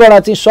अन्नबाट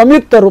चाहिँ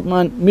संयुक्त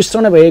रूपमा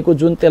मिश्रण भएको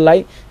जुन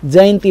त्यसलाई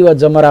जयन्ती वा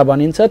जमरा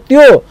भनिन्छ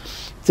त्यो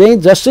चाहिँ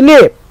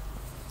जसले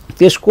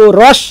त्यसको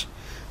रस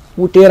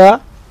उटेर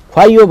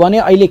खुवाइयो भने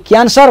अहिले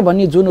क्यान्सर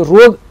भन्ने जुन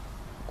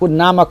रोगको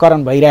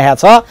नामकरण भइरहेको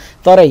छ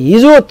तर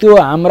हिजो त्यो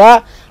हाम्रा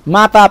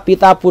माता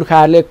पिता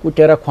पुर्खाहरूले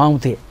कुटेर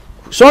खुवाउँथे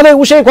सधैँ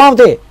उसै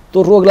खुवाउँथे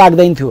त्यो रोग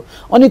लाग्दैन थियो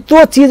अनि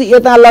त्यो चिज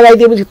यता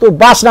लगाइदिएपछि त्यो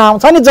बास्ना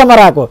आउँछ नि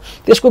जमराको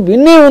त्यसको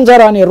भिन्नै हुन्छ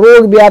र अनि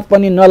रोग व्याध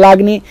पनि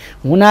नलाग्ने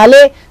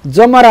हुनाले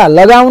जमरा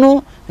लगाउनु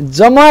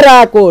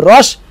जमराको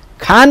रस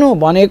खानु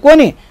भनेको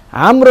नि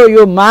हाम्रो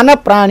यो मानव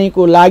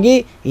प्राणीको लागि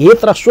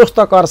हित र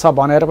स्वस्थकर छ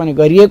भनेर पनि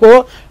गरिएको हो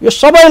यो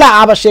सबैलाई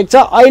आवश्यक छ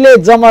अहिले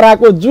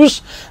जमराको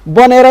जुस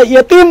बनेर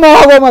यति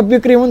महँगोमा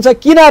बिक्री हुन्छ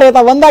किन रे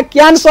त भन्दा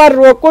क्यान्सर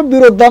रोगको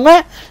विरुद्धमा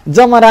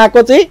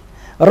जमराको चाहिँ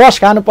रस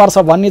खानुपर्छ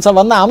भन्ने छ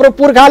भन्दा हाम्रो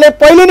पुर्खाले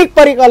पहिले नै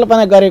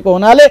परिकल्पना गरेको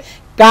हुनाले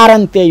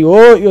कारण त्यही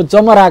हो यो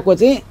जमराको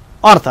चाहिँ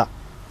अर्थ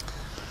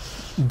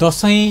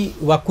दशैं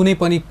वा कुनै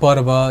पनि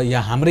पर्व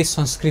या हाम्रै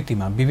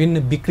संस्कृतिमा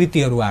विभिन्न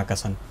विकृतिहरू आएका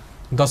छन्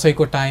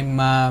दशैंको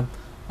टाइममा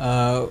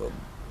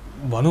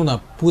भनौँ न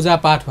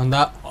पूजापाठ भन्दा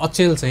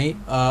अचेल चाहिँ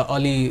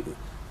अलि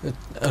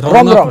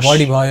रौनक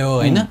बढी भयो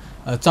हैन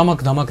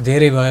चमक धमक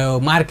धेरै भयो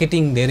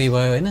मार्केटिङ धेरै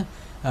भयो हैन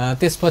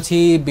त्यसपछि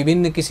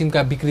विभिन्न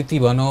किसिमका विकृति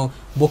भनौँ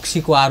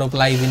बोक्सीको आरोप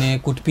लगाइदिने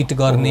कुटपिट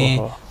गर्ने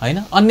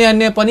हैन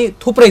अन्य पनि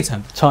थुप्रै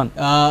छन्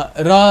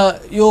र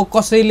यो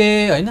कसैले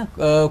हैन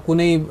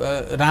कुनै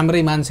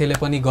राम्रै मान्छेले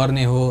पनि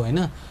गर्ने हो हैन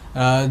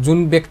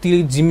जुन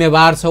व्यक्ति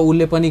जिम्मेवार छ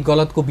उसले पनि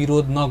गलतको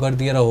विरोध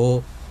नगरिदिएर हो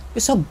यो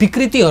सब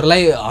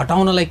विकृतिहरूलाई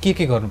हटाउनलाई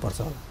के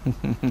गर्नुपर्छ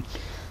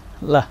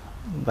ल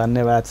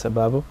धन्यवाद छ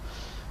बाबु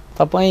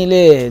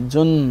तपाईले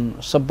जुन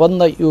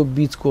सबभन्दा यो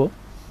बीचको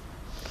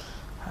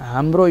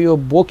हाम्रो यो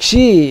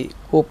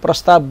बोक्सीको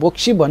प्रस्ताव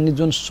बोक्सी भन्ने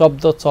जुन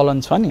शब्द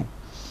चलन छ नि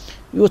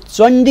यो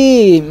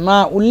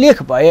चण्डीमा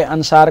उल्लेख भए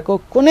अनुसारको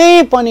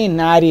कुनै पनि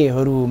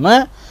नारीहरूमा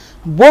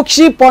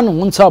बोक्सीपन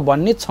हुन्छ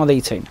भन्ने छँदै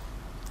छैन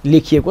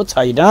लेखिएको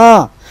छैन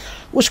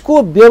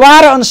उसको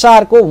व्यवहार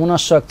अनुसारको हुन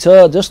सक्छ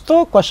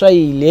जस्तो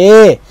कसैले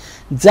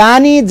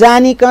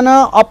जानिकन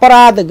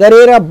अपराध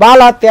गरेर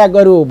बाल हत्या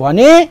गर्यो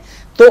भने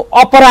त्यो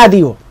अपराधी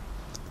हो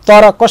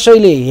तर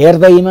कसैले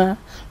हेर्दैमा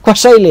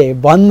कसैले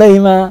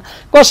भन्दैमा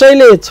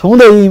कसैले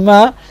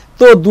छुँदैमा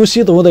त्यो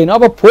दूषित हुँदैन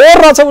अब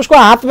फोहोर रहेछ उसको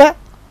हातमा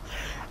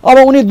अब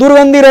उनी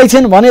दुर्गन्धी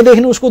रहेछन्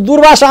भनेदेखि उसको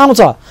दुर्वास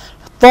आउँछ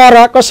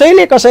तर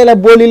कसैले कसैलाई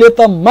बोलीले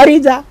त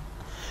मरिजा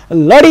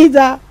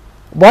लडिजा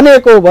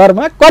भनेको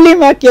भरमा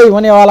कलीमा केही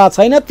हुनेवाला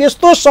छैन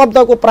त्यस्तो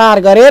शब्दको प्रहार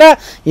गरेर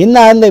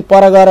हिँड्दै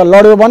पर गएर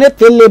लड्यो भने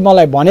त्यसले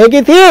मलाई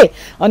भनेकी थिए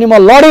अनि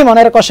म लडेँ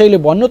भनेर कसैले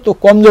भन्नु त्यो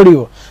कमजोरी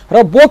हो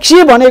र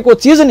बोक्सी भनेको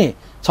चिज नि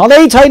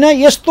छँदै छैन।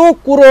 यस्तो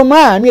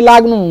कुरोमा हामी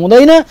लाग्नु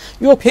हुँदैन।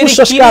 यो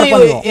कुसंस्कार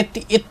पनि हो।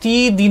 यति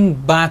दिन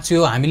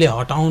बाँच्यो, हामीले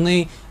हटाउनै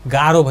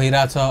गाह्रो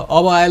भइरहेछ।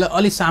 अब आएर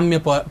अलि साम्य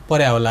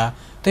पर्या होला,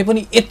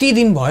 तैपनि यति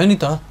दिन भयो नि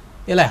त,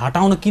 यसलाई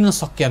हटाउन किन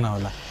सकिएन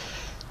होला?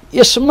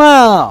 यसमा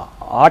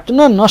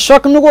हट्न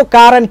नसक्नुको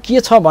कारण के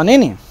छ भने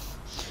नि,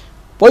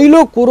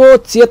 पहिलो कुरो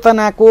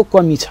चेतनाको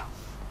कमी छ।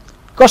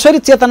 कसरी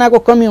चेतनाको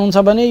कमी हुन्छ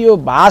भने यो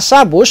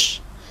भाषा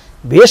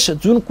भेष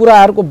जुन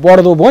कुराहरूको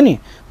बढ्दो भयो नि,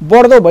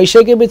 बढ्दो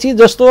भइसकेपछि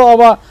जस्तो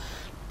अब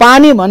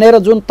पानी भनेर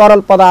जुन तरल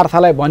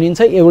पदार्थलाई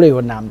भनिन्छ एउटै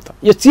हो नाम त,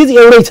 यो चिज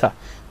एउटै छ।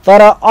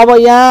 तर अब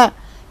यहाँ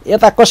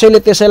यता कसैले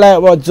त्यसैलाई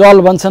अब जल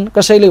भन्छन्,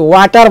 कसैले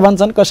वाटर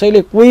भन्छन्,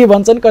 कसैले कुई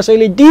भन्छन्,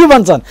 कसैले डी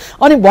भन्छन्।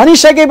 अनि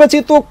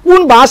भनिसकेपछि त्यो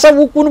कुन भाषा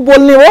ऊ कुन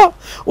बोल्ने हो,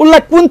 उसलाई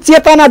कुन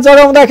चेतना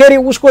जगाउँदाखेरि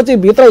उसको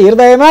चाहिँ भित्र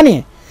हृदयमा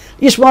नि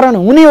स्मरण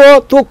हुने हो,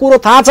 त्यो कुरो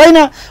थाहा छैन।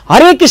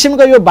 हरेक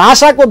किसिमको यो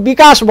भाषाको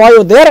विकास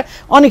भयो धेर,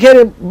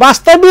 अनिखेरि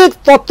वास्तविक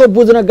तत्त्व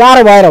बुझ्न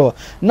गाह्रो भएर हो।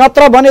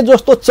 नत्र भने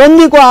जस्तो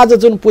चण्डीको आज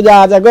जुन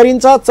पूजाआजा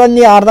गरिन्छ,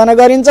 चण्डी आराधना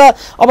गरिन्छ,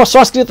 अब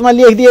संस्कृतमा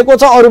लेखिदिएको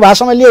छ, अरू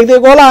भाषामा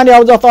लेखिदिएको होला। अनि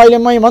अब जस्तो अहिले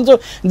मै भन्छु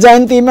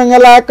जयन्ती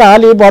मङ्गला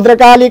काली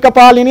भद्रकाली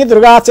कपालिनी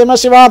दुर्गा क्षेमा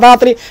शिवा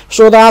धात्री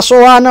सोधा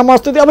सोहा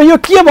नमस्तुति। अब यो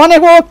के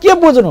भनेको हो, के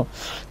बुझ्नु?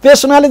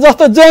 त्यस हुनाले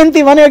जस्तो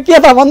जयन्ती भनेको के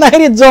त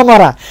भन्दाखेरि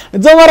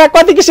जमरा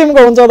कति किसिमको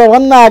हुन्छ त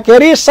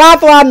भन्दाखेरि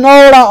 7 वा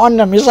 9 वटा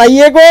अन्न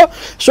मिसाइएको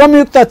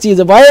संयुक्त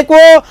चिज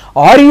भएको,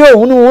 हरियो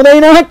हुनु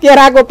हुँदैन,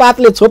 केराको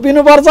पातले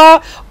छोपिनुपर्छ,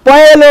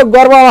 पहेँलो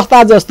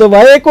गर्भावस्था जस्तो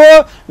भएको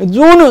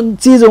जुन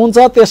चिज हुन्छ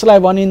त्यसलाई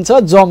भनिन्छ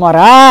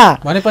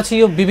जमरा।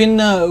 भनेपछि यो विभिन्न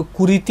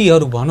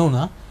कुरीतिहरू भनौँ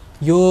न,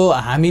 यो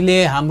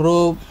हामीले हाम्रो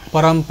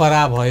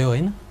परम्परा भयो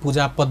हैन,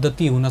 पूजा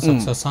पद्धति हुन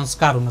सक्छ,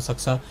 संस्कार हुन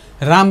सक्छ,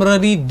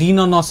 राम्ररी दिन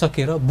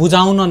नसकेर,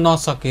 बुझाउन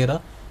नसकेर,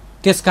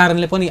 त्यस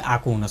कारणले पनि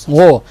आएको हुन सक्छ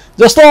हो।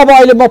 जस्तो अब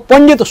अहिले म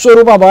पण्डित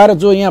स्वरूपमा भएर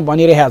जो यहाँ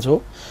भनिरहेको छु,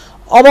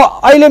 अब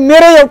अहिले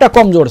मेरो एउटा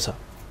कमजोर छ।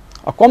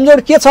 कमजोर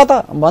के छ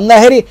त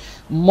भन्दाखेरि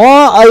म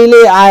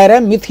अहिले आएर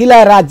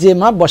मिथिला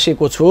राज्यमा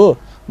बसेको छु।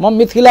 म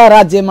मिथिला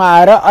राज्यमा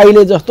आएर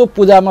अहिले जस्तो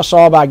पूजामा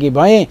सहभागी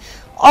भएँ।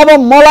 अब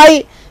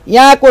मलाई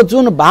यहाँको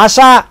जुन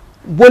भाषा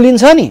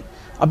बोलिन्छ नि,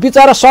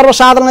 बिचरा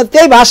सर्वसाधारण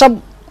त्यही भाषा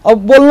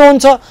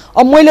बोल्नुहुन्छ।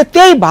 अब मैले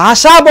त्यही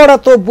भाषाबाट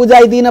त्यो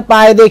बुझाइदिन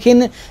पाएदेखि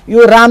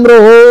यो राम्रो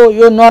हो,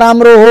 यो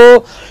नराम्रो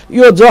हो,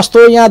 यो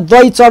जस्तो यहाँ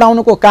दही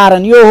चढाउनुको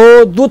कारण यो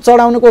हो, दुध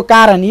चढाउनुको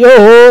कारण यो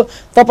हो,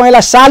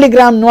 तपाईलाई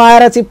शालिग्राम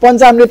नुहाएर चाहिँ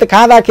पञ्चामृत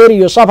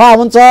खाँदाखेरि यो सफा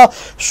हुन्छ,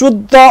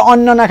 शुद्ध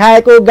अन्न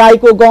नखाएको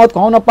गाईको गहुँत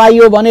खुवाउन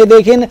पाइयो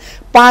भनेदेखि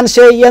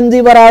 500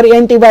 mg बराबर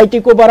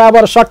एन्टिबायोटिकको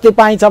बराबर शक्ति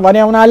पाइन्छ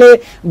भने हुनाले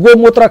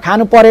गोमूत्र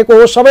खानु परेको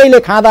हो, सबैले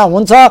खाँदा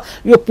हुन्छ।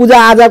 यो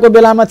पूजाआजाको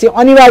बेलामा चाहिँ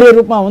अनिवार्य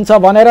रूपमा हुन्छ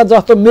भनेर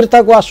जस्तो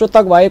मृतक वा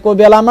सुतक भएको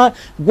बेलामा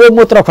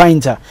गोमूत्र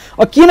खुवाइन्छ।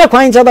 किन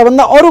खुवाइन्छ त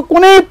भन्दा अरू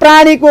कुनै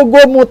प्राणीको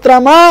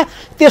गोमूत्रमा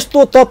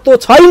त्यस्तो तत्त्व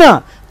छैन।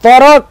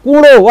 तर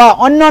कुँडो वा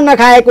अन्न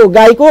नखाएको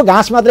गाईको,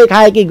 घाँस मात्रै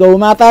खाएकी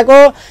गौमाताको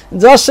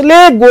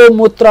जसले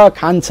गोमूत्र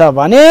खान्छ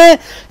भने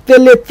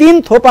त्यसले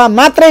 3 थोपा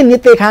मात्रै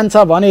नित्य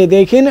खान्छ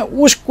भनेदेखि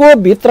उसको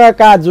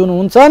भित्रका जुन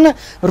हुन्छन्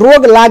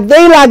रोग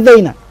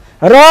लाग्दैन।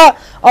 र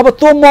अब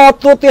त्यो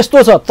महत्त्व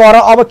त्यस्तो छ। तर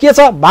अब के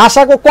छ,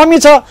 भाषाको कमी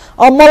छ।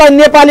 अब मलाई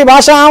नेपाली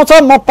भाषा आउँछ,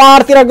 म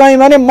पहाडतिर गएँ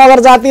भने मगर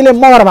जातिले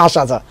मगर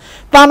भाषा छ,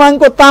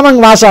 तामाङको तामाङ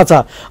भाषा छ,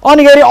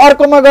 अनिखेरि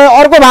अर्कोमा गए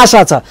अर्को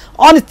भाषा छ।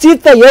 अनि चिज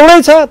त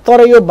एउटै छ,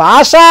 तर यो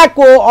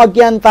भाषाको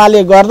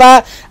अज्ञानताले गर्दा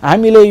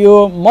हामीले यो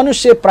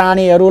मनुष्य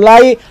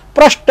प्राणीहरूलाई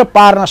प्रष्ट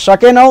पार्न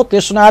सकेनौँ।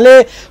 त्यस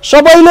हुनाले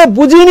सबैले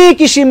बुझिने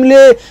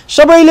किसिमले,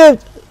 सबैले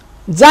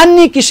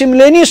जान्ने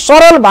किसिमले नि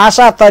सरल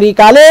भाषा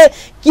तरिकाले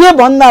के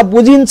भन्दा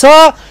बुझिन्छ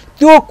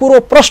त्यो कुरो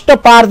प्रष्ट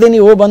पार्दिने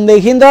हो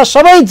भनेदेखि त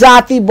सबै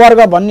जाति वर्ग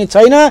भन्ने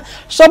छैन।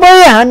 सबै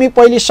हामी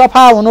पहिले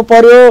सफा हुनु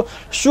पर्यो,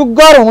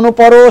 सुग्घर हुनु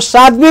पर्यो,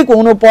 सात्विक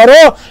हुनु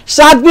पर्यो।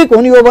 सात्विक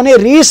हुने हो भने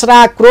रिस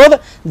राग क्रोध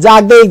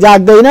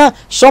जाग्दैन।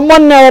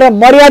 समन्वय र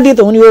मर्यादित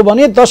हुने हो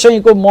भने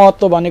दशैंको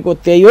महत्त्व भनेको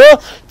त्यही हो।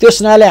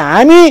 त्यसनाले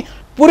हामी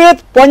पुरोहित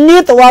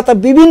पण्डित वा त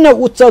विभिन्न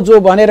उच्च जो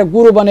भनेर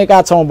गुरु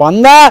बनेका छौँ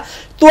भन्दा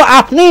त्यो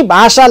आफ्नै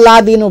भाषा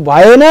लादिनु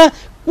भएन।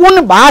 कुन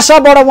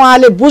भाषाबाट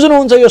उहाँले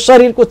बुझ्नुहुन्छ यो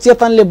शरीरको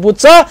चेतनले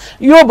बुझ्छ,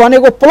 यो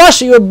भनेको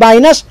प्लस, यो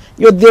माइनस,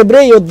 यो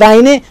देब्रे, यो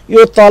दाहिने,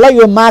 यो तल,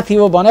 यो माथि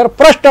हो भनेर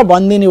प्रष्ट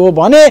भनिदिने हो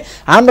भने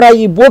हाम्रा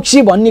यी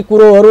बोक्सी भन्ने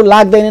कुरोहरू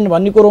लाग्दैनन्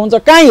भन्ने कुरो हुन्छ।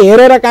 काहीँ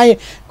हेरेर काहीँ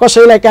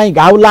कसैलाई काहीँ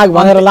घाउ लाग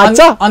भनेर लाग्छ।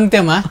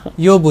 अन्त्यमा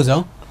यो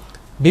बुझौँ,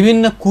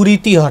 विभिन्न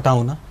कुरीति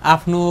हटाउन,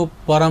 आफ्नो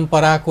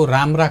परम्पराको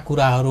राम्रा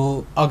कुराहरू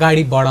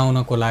अगाडि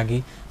बढाउनको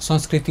लागि,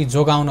 संस्कृति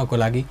जोगाउनको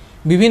लागि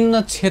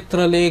विभिन्न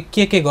क्षेत्रले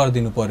के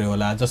गरिदिनु पर्यो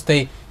होला?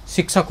 जस्तै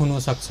शिक्षक हुन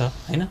सक्छ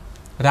हैन,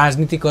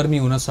 राजनीतिकर्मी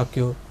हुन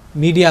सक्यो,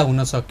 मिडिया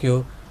हुन सक्यो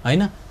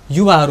हैन,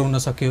 युवाहरू हुन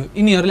सक्यो।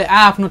 यिनीहरूले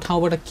आफ्नो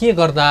ठाउँबाट के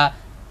गर्दा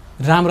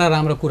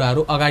राम्रा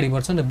कुराहरू अगाडि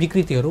बढ्छन् र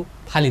विकृतिहरू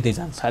फालिँदै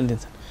जान्छन्?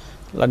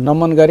 ल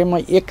नमन गरे म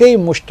एकै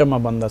मुष्टमा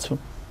भन्दछु।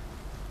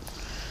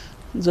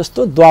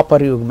 जस्तो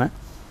द्वापर युगमा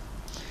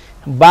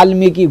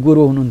वाल्मीकि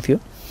गुरु हुनुहुन्थ्यो।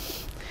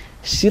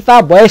 सीता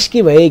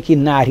वयस्की भएकी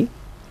नारी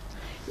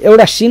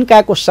एउटा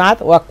सिन्काको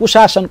साथ वा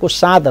कुशासनको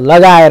साथ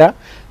लगाएर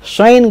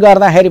सैन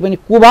गर्दाखेरि पनि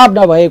कुभाव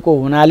नभएको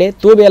हुनाले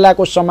त्यो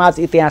बेलाको समाज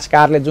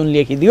इतिहासकारले जुन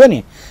लेखिदियो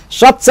नि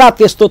सच्चा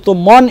त्यस्तो त्यो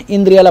मन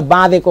इन्द्रियलाई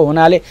बाँधेको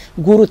हुनाले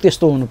गुरु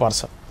त्यस्तो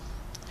हुनुपर्छ।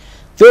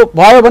 त्यो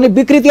भयो भने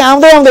विकृति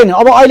आउँदै आउँदैन।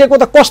 अब अहिलेको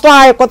त कस्तो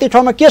आयो, कति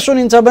ठाउँमा के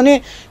सुनिन्छ भने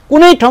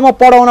कुनै ठाउँमा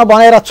पढाउन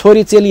भनेर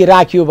छोरी चेली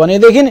राखियो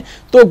भनेदेखि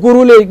त्यो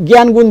गुरुले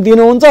ज्ञान गुण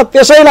दिनुहुन्छ,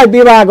 त्यसैलाई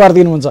विवाह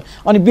गरिदिनुहुन्छ,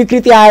 अनि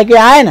विकृति आयो कि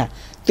आएन,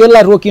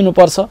 त्यसलाई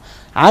रोकिनुपर्छ।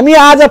 हामी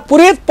आज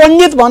पुरेत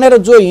पण्डित भनेर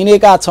जो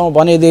हिँडेका छौँ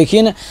भनेदेखि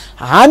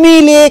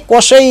हामीले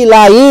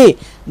कसैलाई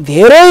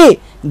धेरै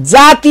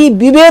जाति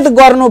विभेद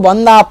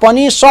गर्नुभन्दा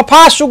पनि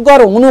सफा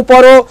सुग्घर हुनु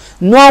पर्यो,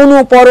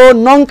 नुहाउनु पर्यो,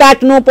 नङ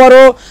काट्नु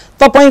पर्यो,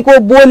 तपाईको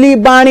बोली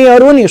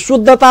बाणीहरू नि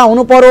शुद्धता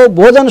हुनु पर्यो,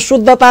 भोजन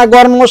शुद्धता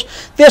गर्नुहोस्,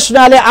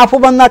 त्यसले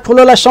आफूभन्दा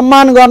ठुलोलाई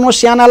सम्मान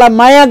गर्नुहोस्, सानालाई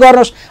माया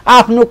गर्नुहोस्,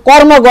 आफ्नो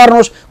कर्म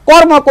गर्नुहोस्,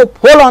 कर्मको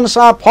फल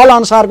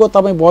अनुसारको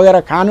तपाईँ भोगेर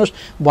खानुहोस्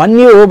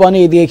भन्ने हो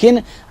भनेदेखि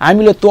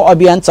हामीले त्यो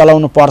अभियान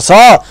चलाउनु पर्छ।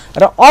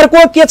 र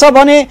अर्को के छ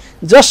भने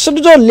जसको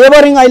जो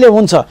लेबरिङ अहिले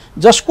हुन्छ,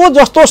 जसको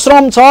जस्तो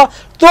श्रम छ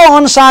त्यो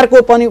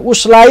अनुसारको पनि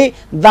उसलाई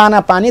दाना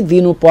पानी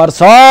दिनुपर्छ।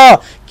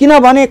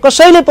 किनभने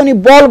कसैले पनि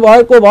बल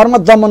भएको भरमा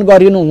दमन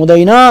गरिनु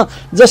हुँदैन।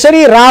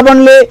 जसरी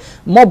रावणले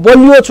म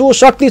बलियो छु,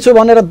 शक्ति छु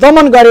भनेर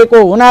दमन गरेको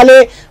हुनाले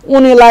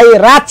उनीलाई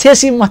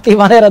राक्षसी मती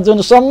भनेर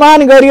जुन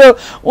सम्मान गरियो,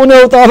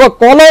 उनीहरू त अब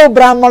कलौ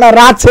ब्राह्मण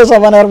राक्षस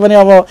भनेर पनि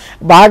अब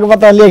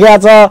भागवत लेखेको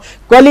छ।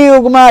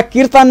 कलियुगमा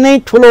कीर्तन नै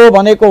ठुलो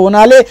भनेको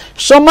हुनाले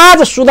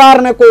समाज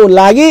सुधार्नको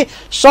लागि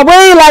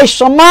सबैलाई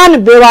समान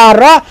व्यवहार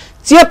र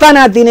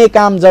चेतना दिने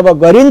काम जब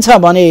गरिन्छ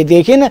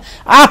भनेदेखि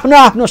आफ्नो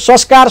आफ्नो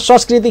संस्कार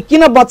संस्कृति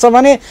किन बच्छ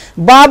भने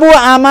बाबु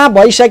आमा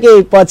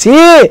भइसकेपछि,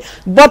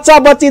 बच्चा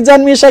बच्ची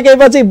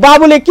जन्मिसकेपछि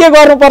बाबुले के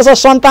गर्नुपर्छ,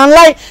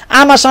 सन्तानलाई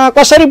आमासँग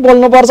कसरी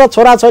बोल्नुपर्छ,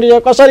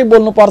 छोराछोरीसँग कसरी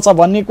बोल्नुपर्छ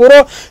भन्ने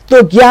कुरो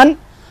त्यो ज्ञान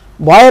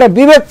भएर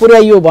विवेक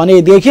पुर्याइयो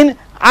भनेदेखि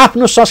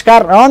आफ्नो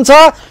संस्कार रहन्छ।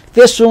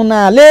 त्यस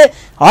हुनाले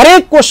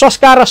हरेकको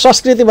संस्कार र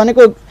संस्कृति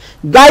भनेको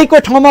गाईको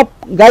ठाउँमा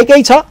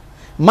गाईकै छ,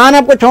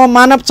 मानवको ठाउँमा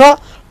मानव छ।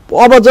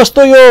 अब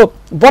जस्तो यो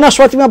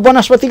वनस्पतिमा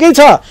वनस्पतिकै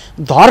छ।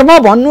 धर्म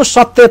भन्नु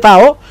सत्यता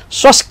हो,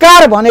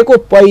 संस्कार भनेको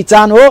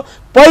पहिचान हो,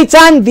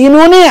 पहिचान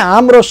दिनु नै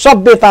हाम्रो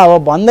सभ्यता हो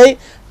भन्दै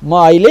म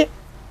अहिले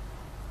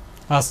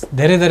हस्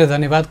धेरै धेरै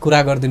धन्यवाद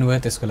कुरा गरिदिनु भयो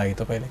त्यसको लागि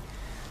तपाईँले।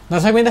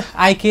 दर्शकवृन्द,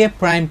 आइके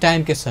प्राइम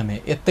टाइम के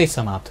समय इतने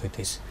समाप्त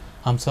हुई।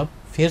 हम सब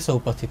फिर से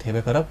उपस्थित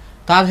हेबे करब।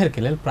 ताधर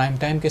के लेल प्राइम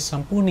टाइम के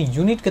संपूर्ण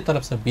यूनिट के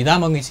तरफ से विदा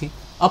मंगी छी।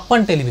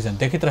 अपन टेलीविजन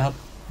देखित रहब।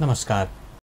 नमस्कार।